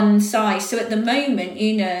be one size. So at the moment,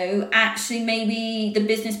 you know, actually maybe the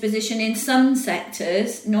business position in some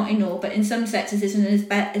sectors, not in all, but in some sectors isn't as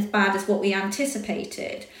bad as what we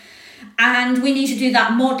anticipated, and we need to do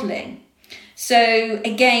that modelling. So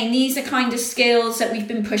again, these are kind of skills that we've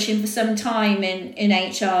been pushing for some time in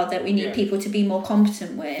HR that we need people to be more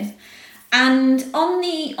competent with. And on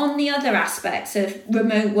the other aspects of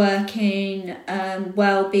remote working,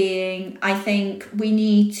 well-being, I think we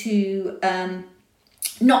need to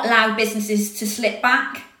not allow businesses to slip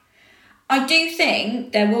back. I do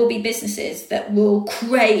think there will be businesses that will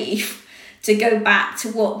crave to go back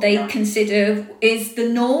to what they consider is the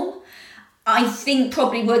norm. I think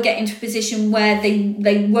probably we're getting to a position where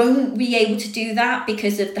they won't be able to do that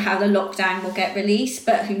because of how the lockdown will get released,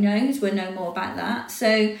 but who knows, we'll know more about that.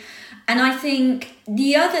 So. And I think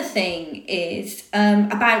the other thing is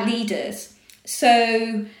about leaders.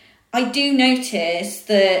 So I do notice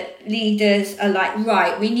that leaders are like,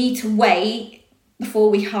 right, we need to wait before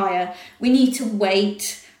we hire. We need to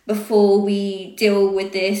wait before we deal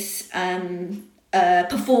with this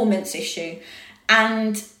performance issue.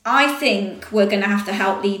 And I think we're going to have to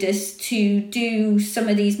help leaders to do some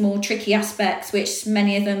of these more tricky aspects, which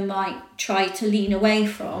many of them might try to lean away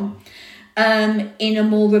from. In a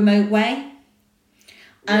more remote way,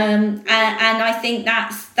 and I think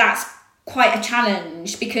that's quite a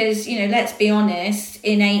challenge because, you know, let's be honest,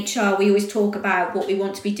 in HR we always talk about what we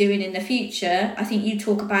want to be doing in the future. I think you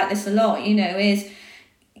talk about this a lot, you know, is,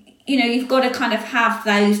 you know, you've got to kind of have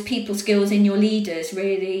those people skills in your leaders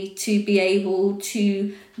really to be able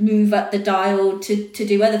to move up the dial to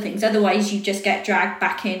do other things. Otherwise you just get dragged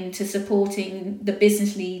back into supporting the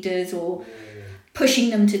business leaders or pushing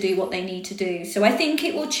them to do what they need to do. So I think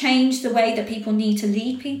it will change the way that people need to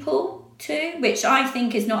lead people too, which I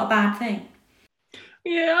think is not a bad thing.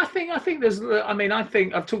 Yeah, I think there's, I mean, I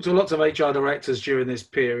think I've talked to lots of HR directors during this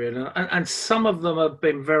period and some of them have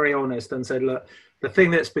been very honest and said, look, the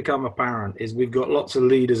thing that's become apparent is we've got lots of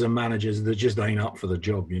leaders and managers that just ain't up for the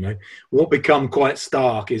job, you know. What become quite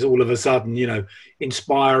stark is all of a sudden, you know,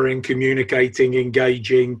 inspiring, communicating,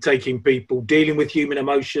 engaging, taking people, dealing with human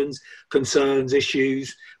emotions, concerns,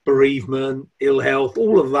 issues, bereavement, ill health,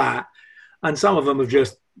 all of that. And some of them have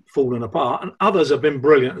just fallen apart and others have been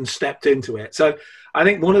brilliant and stepped into it. So I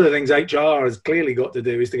think one of the things HR has clearly got to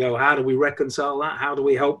do is to go, how do we reconcile that? How do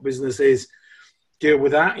we help businesses deal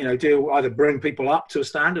with that, you know, either bring people up to a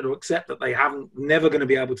standard or accept that they never going to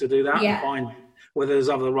be able to do that and find whether there's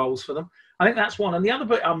other roles for them. I think that's one. And the other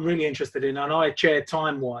bit I'm really interested in, and I chair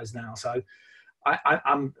TimeWise now, so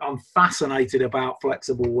I'm fascinated about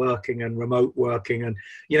flexible working and remote working. And,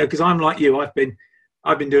 you know, because I'm like you, I've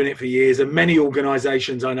been doing it for years and many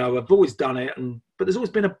organisations I know have always done it. But there's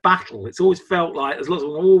always been a battle. It's always felt like there's lots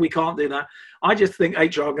of, we can't do that. I just think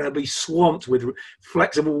HR are going to be swamped with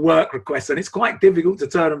flexible work requests, and it's quite difficult to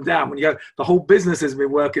turn them down when you go, the whole business has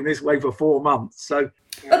been working this way for 4 months. So,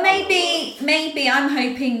 but maybe I'm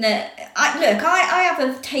hoping that I have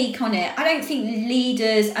a take on it. I don't think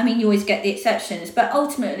leaders, I mean, you always get the exceptions, but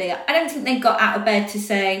ultimately, I don't think they got out of bed to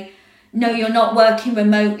say, no, you're not working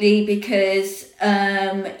remotely because,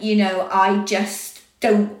 you know, I just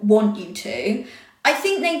don't want you to. I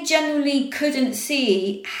think they generally couldn't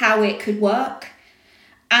see how it could work.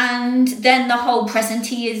 And then the whole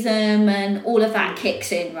presenteeism and all of that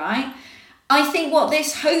kicks in, right? I think what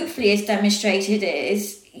this hopefully has demonstrated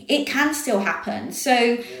is it can still happen.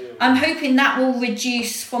 So I'm hoping that will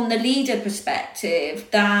reduce from the leader perspective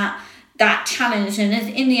that challenge. And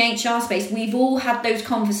in the HR space, we've all had those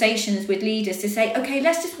conversations with leaders to say, okay,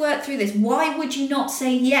 let's just work through this. Why would you not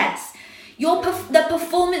say yes? The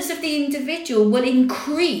performance of the individual will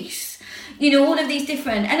increase, all of these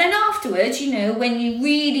different. And then afterwards, when you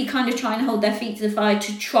really kind of try and hold their feet to the fire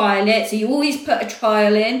to trial it, so you always put a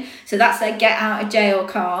trial in, so that's their get out of jail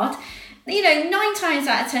card. 9 times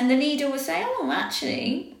out of 10, the leader will say, oh,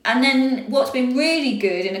 actually. And then what's been really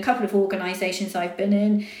good in a couple of organisations I've been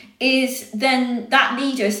in is then that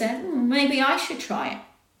leader said, maybe I should try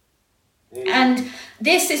it. And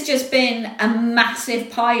this has just been a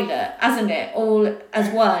massive pilot, hasn't it? All as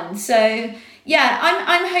one. So, yeah,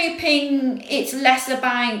 I'm hoping it's less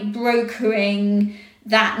about brokering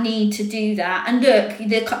that need to do that. And look,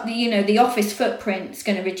 the office footprint's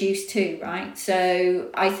going to reduce too, right? So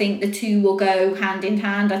I think the two will go hand in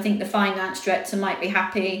hand. I think the finance director might be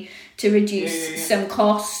happy to reduce some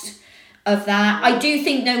cost of that. I do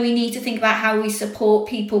think, though, we need to think about how we support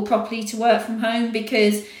people properly to work from home,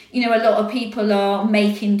 because, a lot of people are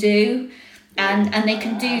making do. And they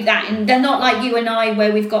can do that, and they're not like you and I,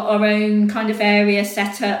 where we've got our own kind of area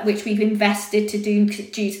set up, which we've invested to do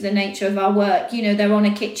due to the nature of our work. They're on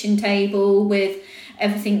a kitchen table with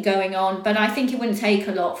everything going on. But I think it wouldn't take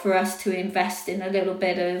a lot for us to invest in a little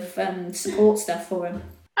bit of support stuff for them.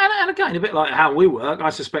 And again, a bit like how we work, I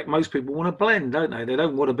suspect most people want to blend, don't they? They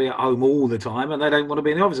don't want to be at home all the time, and they don't want to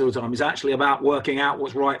be in the office all the time. It's actually about working out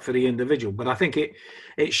what's right for the individual. But I think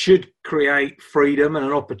it should create freedom and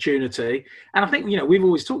an opportunity. And I think, we've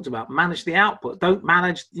always talked about manage the output. Don't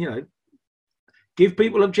manage, give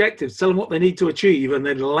people objectives, tell them what they need to achieve, and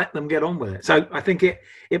then let them get on with it. So I think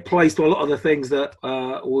it plays to a lot of the things that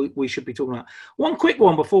we should be talking about. One quick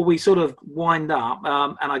one before we sort of wind up,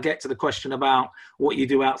 and I get to the question about what you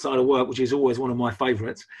do outside of work, which is always one of my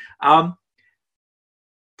favourites.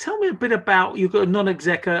 Tell me a bit about, you've got a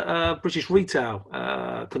non-exec British Retail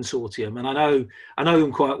Consortium, and I know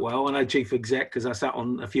them quite well. I know Chief Exec because I sat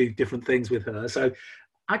on a few different things with her. So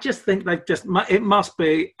I just think it must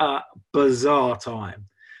be a bizarre time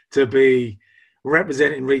to be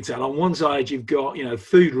representing retail. On one side, you've got,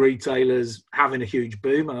 food retailers having a huge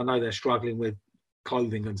boom, and I know they're struggling with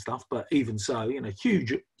clothing and stuff, but even so,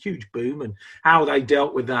 huge boom, and how they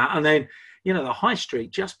dealt with that. And then, the high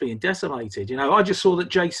street just being decimated. I just saw that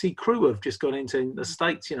JC Crew have just gone into the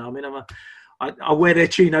States. I wear their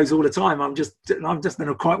chinos all the time. I'm just don't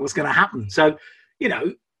know quite what's going to happen. So,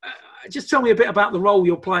 just tell me a bit about the role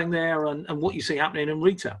you're playing there and what you see happening in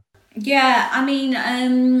retail. Yeah, I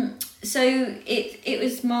mean, so it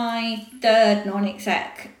was my third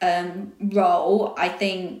non-exec role. I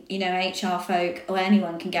think, HR folk or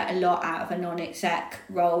anyone can get a lot out of a non-exec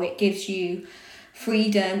role. It gives you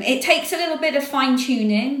freedom. It takes a little bit of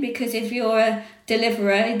fine-tuning, because if you're a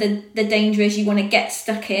deliverer, the danger is you want to get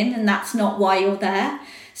stuck in, and that's not why you're there.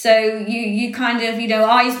 So you kind of,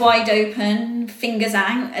 eyes wide open, fingers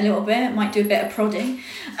out a little bit, might do a bit of prodding.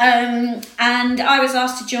 And I was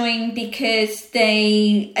asked to join because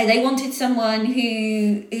they wanted someone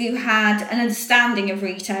who had an understanding of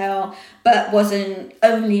retail, but wasn't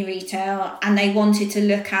only retail, and they wanted to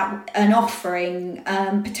look at an offering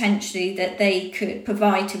potentially that they could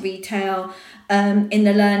provide to retail in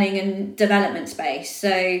the learning and development space.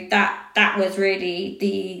 So that was really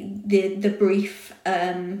the brief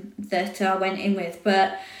that I went in with.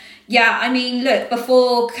 But yeah, I mean, look,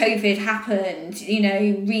 before COVID happened,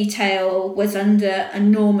 retail was under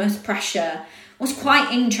enormous pressure. What's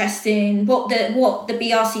quite interesting, what the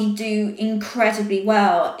BRC do incredibly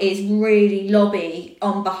well is really lobby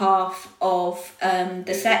on behalf of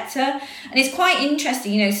the sector. And it's quite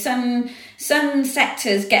interesting, some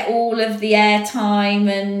sectors get all of the airtime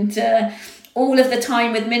and all of the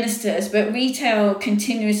time with ministers, but retail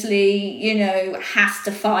continuously, has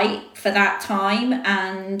to fight for that time,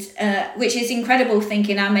 and which is incredible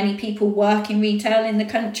thinking how many people work in retail in the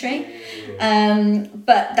country.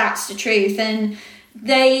 But that's the truth, and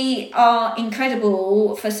they are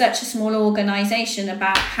incredible for such a small organisation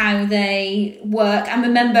about how they work. And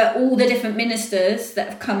remember all the different ministers that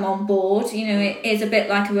have come on board. It is a bit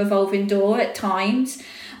like a revolving door at times.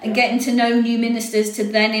 And getting to know new ministers to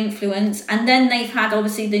then influence. And then they've had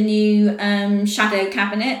obviously the new shadow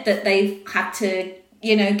cabinet that they've had to,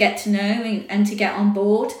 get to know and to get on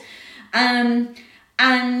board.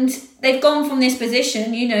 And they've gone from this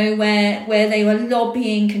position, where they were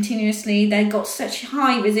lobbying continuously. They got such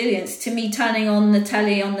high resilience to me turning on the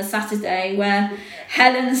telly on the Saturday where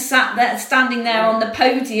Helen sat there, standing there on the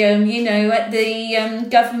podium, at the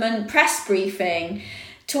government press briefing,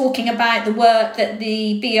 talking about the work that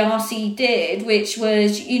the BRC did, which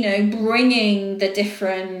was, you know, bringing the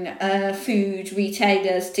different food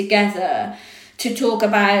retailers together to talk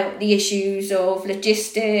about the issues of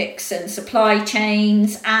logistics and supply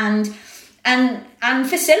chains and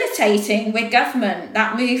facilitating with government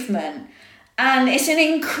that movement. And it's an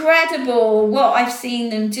incredible what I've seen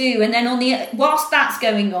them do. And then whilst that's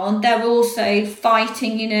going on, they're also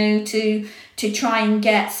fighting, you know, to try and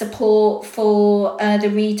get support for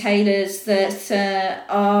the retailers that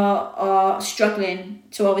are struggling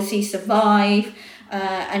to obviously survive,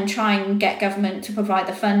 and try and get government to provide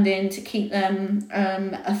the funding to keep them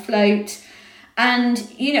afloat. And,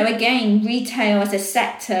 you know, again, retail as a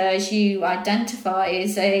sector, as you identify,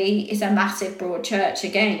 is a massive broad church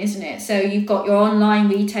again, isn't it? So you've got your online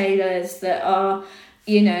retailers that are,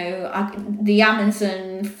 you know, the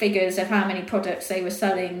Amazon figures of how many products they were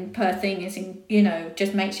selling per thing is, you know,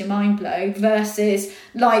 just makes your mind blow, versus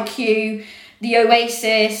like you, the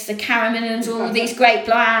Oasis, the Caramels, all these great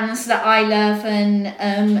brands that I love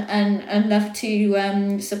and love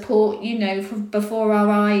to support, you know, before our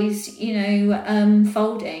eyes, you know,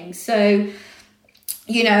 folding. So,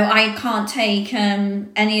 you know, I can't take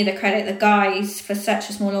any of the credit. The guys for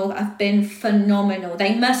such a small org have been phenomenal.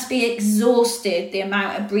 They must be exhausted, the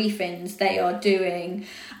amount of briefings they are doing.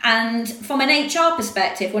 And from an HR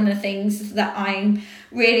perspective, one of the things that I'm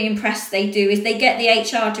really impressed they do is they get the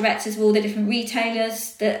HR directors of all the different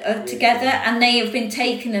retailers that are together, and they have been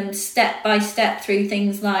taking them step by step through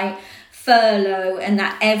things like furlough and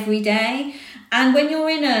that every day. And when you're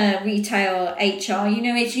in a retail HR, you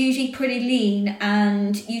know, it's usually pretty lean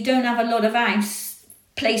and you don't have a lot of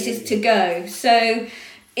places to go. So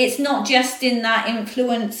it's not just in that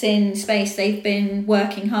influencing space they've been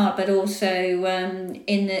working hard, but also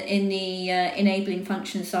in the enabling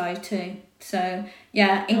function side too. So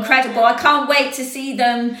yeah, incredible. I can't wait to see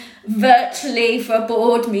them virtually for a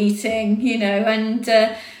board meeting, you know, and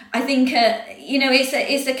I think you know, it's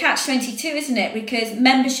a catch-22, isn't it? Because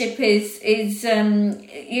membership is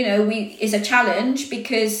you know, is a challenge,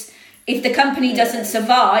 because if the company doesn't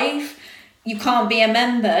survive, you can't be a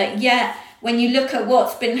member. Yet when you look at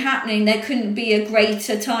what's been happening, there couldn't be a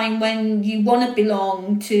greater time when you want to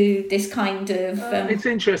belong to this kind of. It's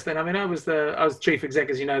interesting. I mean, I was chief exec,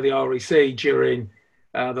 as you know, the REC during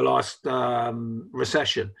the last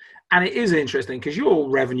recession. And it is interesting because your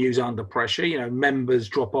revenue's under pressure. You know, members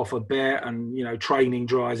drop off a bit, and, you know, training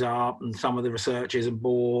dries up, and some of the research isn't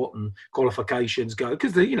bought, and qualifications go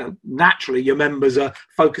because, you know, naturally your members are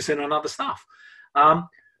focusing on other stuff.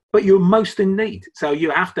 But you're most in need. So you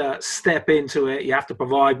have to step into it. You have to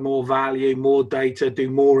provide more value, more data, do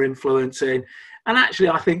more influencing. And actually,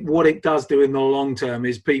 I think what it does do in the long term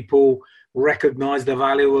is people recognize the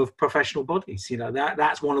value of professional bodies. You know,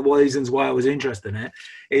 that's one of the reasons why I was interested in it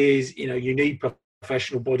is, you know, you need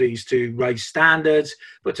professional bodies to raise standards,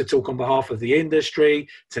 but to talk on behalf of the industry,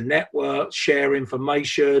 to network, share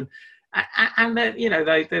information. And they're, you know,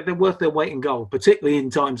 they're worth their weight in gold, particularly in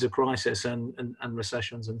times of crisis and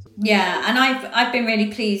recessions and things. Yeah, and I've been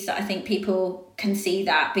really pleased that I think people can see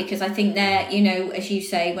that, because I think they're, you know, as you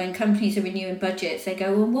say, when companies are renewing budgets, they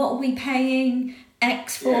go, well, what are we paying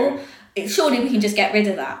X for? Yeah. Surely we can just get rid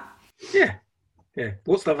of that. Yeah.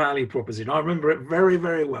 What's the value proposition? I remember it very,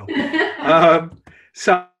 very well.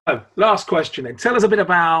 So last question then. Tell us a bit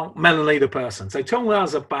about Melanie the person. So tell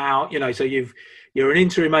us about, you know, so you're an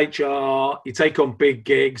interim HR, you take on big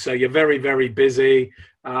gigs, so you're very, very busy.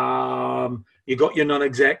 You got your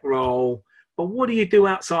non-exec role, but what do you do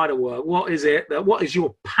outside of work? What is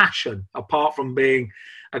your passion apart from being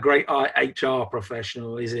a great HR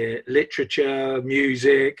professional? Is it literature,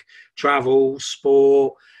 music, travel,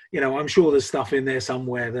 sport? You know, I'm sure there's stuff in there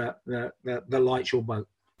somewhere that lights your boat.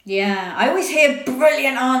 Yeah, I always hear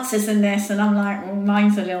brilliant answers in this, and I'm like, well,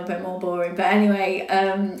 mine's a little bit more boring. But anyway,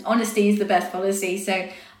 honesty is the best policy. So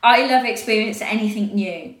I love experiencing anything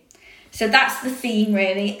new. So that's the theme,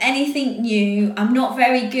 really. Anything new. I'm not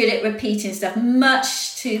very good at repeating stuff,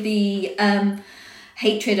 much to the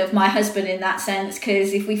hatred of my husband in that sense,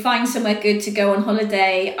 because if we find somewhere good to go on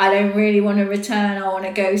holiday, I don't really want to return. I want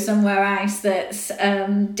to go somewhere else that's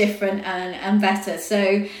different and better.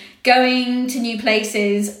 So going to new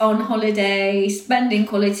places on holiday, spending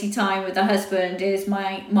quality time with the husband is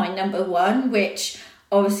my number one, which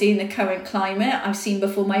obviously in the current climate, I've seen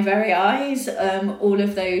before my very eyes. All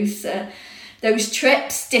of those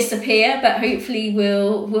trips disappear, but hopefully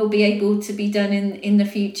will be able to be done in the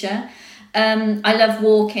future. I love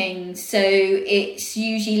walking, so it's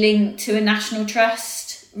usually linked to a National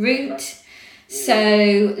Trust route.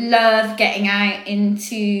 So love getting out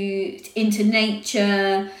into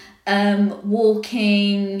nature,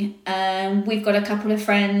 walking. We've got a couple of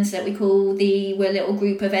friends that we're a little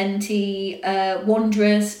group of NT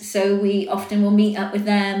wanderers, so we often will meet up with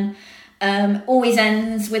them. Always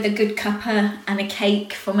ends with a good cuppa and a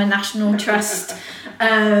cake from a National Trust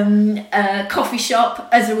coffee shop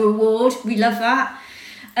as a reward. We love that.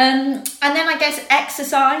 And then I guess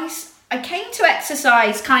exercise. I came to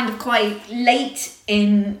exercise kind of quite late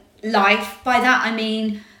in life. By that I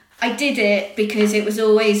mean I did it because it was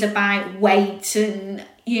always about weight and,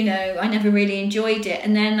 you know, I never really enjoyed it.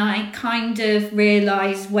 And then I kind of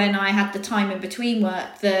realised when I had the time in between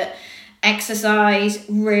work that exercise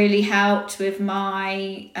really helped with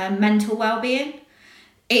my mental well-being.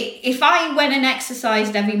 If I went and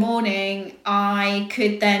exercised every morning, I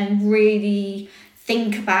could then really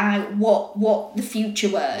think about what the future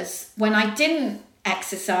was. When I didn't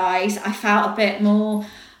exercise, I felt a bit more,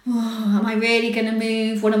 am I really going to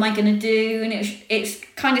move? What am I going to do? And it's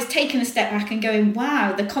kind of taken a step back and going,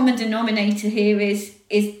 wow, the common denominator here is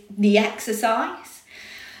the exercise.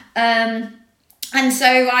 And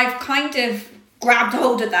so I've kind of grabbed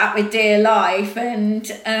hold of that with dear life, and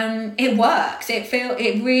it works.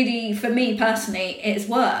 It really, for me personally, it's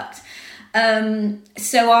worked.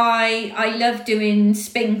 So I love doing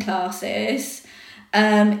spin classes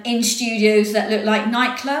in studios that look like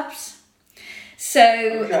nightclubs.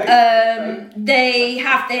 So they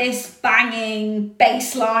have this banging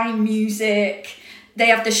bassline music. They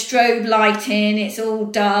have the strobe lighting. It's all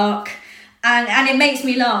dark. And it makes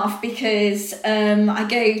me laugh because I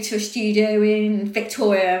go to a studio in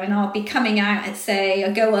Victoria and I'll be coming out at, say, I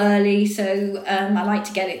go early, so I like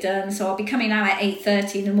to get it done. So I'll be coming out at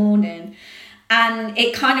 8:30 in the morning. And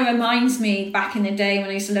it kind of reminds me back in the day when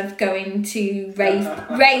I used to love going to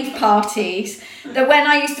rave parties, that when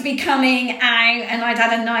I used to be coming out and I'd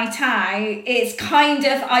had a night out, it's kind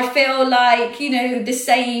of, I feel like, you know, the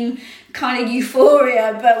same kind of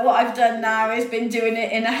euphoria, but what I've done now is been doing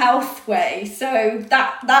it in a health way. So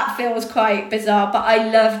that feels quite bizarre, but I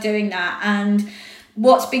love doing that. And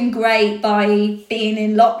what's been great by being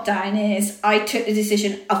in lockdown is I took the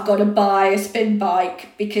decision, I've got to buy a spin bike,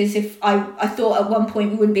 because if I thought at one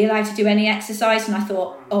point we wouldn't be allowed to do any exercise, and I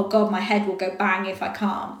thought, oh God, my head will go bang if I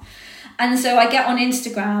can't. And so I get on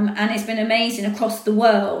Instagram, and it's been amazing across the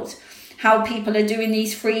world how people are doing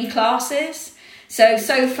these free classes.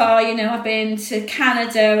 So far, you know, I've been to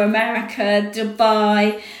Canada, America,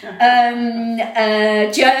 Dubai,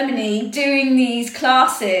 Germany, doing these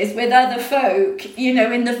classes with other folk, you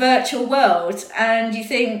know, in the virtual world. And you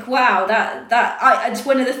think, wow, it's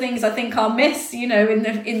one of the things I think I'll miss, you know,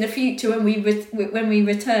 in the future when we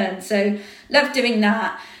return. So love doing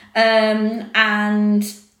that.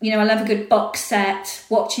 And you know, I love a good box set,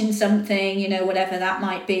 watching something, you know, whatever that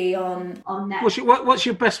might be on Netflix. What's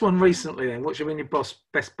your best one recently then? What's your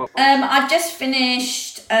best box? I've just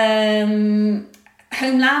finished Homeland,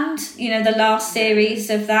 you know, the last series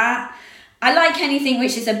of that. I like anything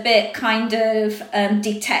which is a bit kind of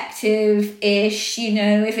detective-ish, you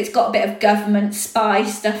know, if it's got a bit of government spy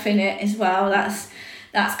stuff in it as well, that's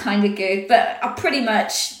kind of good. But pretty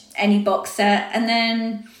much any box set. And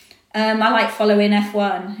then I like following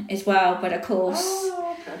F1 as well, but of course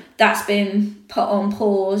that's been put on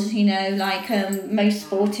pause, you know, like most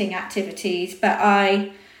sporting activities. But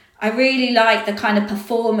I really like the kind of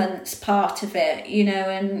performance part of it, you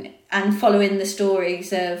know, and following the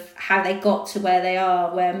stories of how they got to where they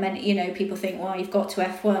are, where many, you know, people think, well, you've got to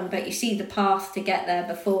F1, but you see the path to get there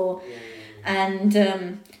before. And,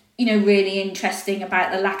 you know, really interesting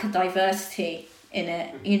about the lack of diversity in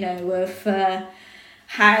it, you know, of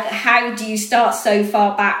how do you start so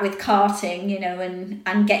far back with karting, you know,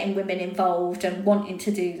 and getting women involved and wanting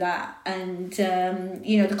to do that, and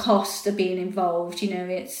you know, the cost of being involved, you know,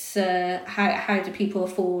 it's how do people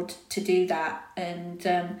afford to do that, and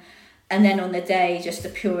then on the day just the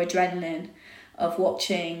pure adrenaline of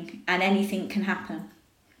watching, and anything can happen.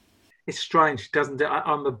 It's strange, doesn't it?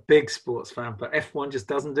 I'm a big sports fan, but F1 just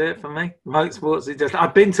doesn't do it for me. Motorsports, it just.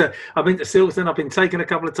 I've been to Silverstone. I've been taken a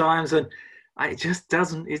couple of times, and it just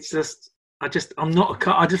doesn't. It's just. I'm not a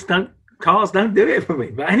car. I just don't. Cars don't do it for me.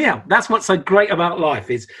 But anyhow, that's what's so great about life,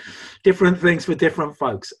 is different things for different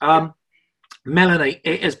folks. Melanie,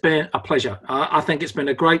 it has been a pleasure. I think it's been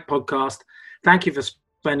a great podcast. Thank you for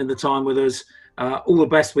spending the time with us. All the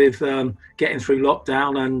best with getting through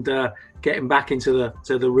lockdown and getting back into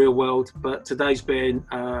the real world. But today's been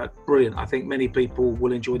brilliant. I think many people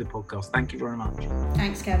will enjoy the podcast. Thank you very much.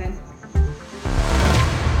 Thanks, Kevin.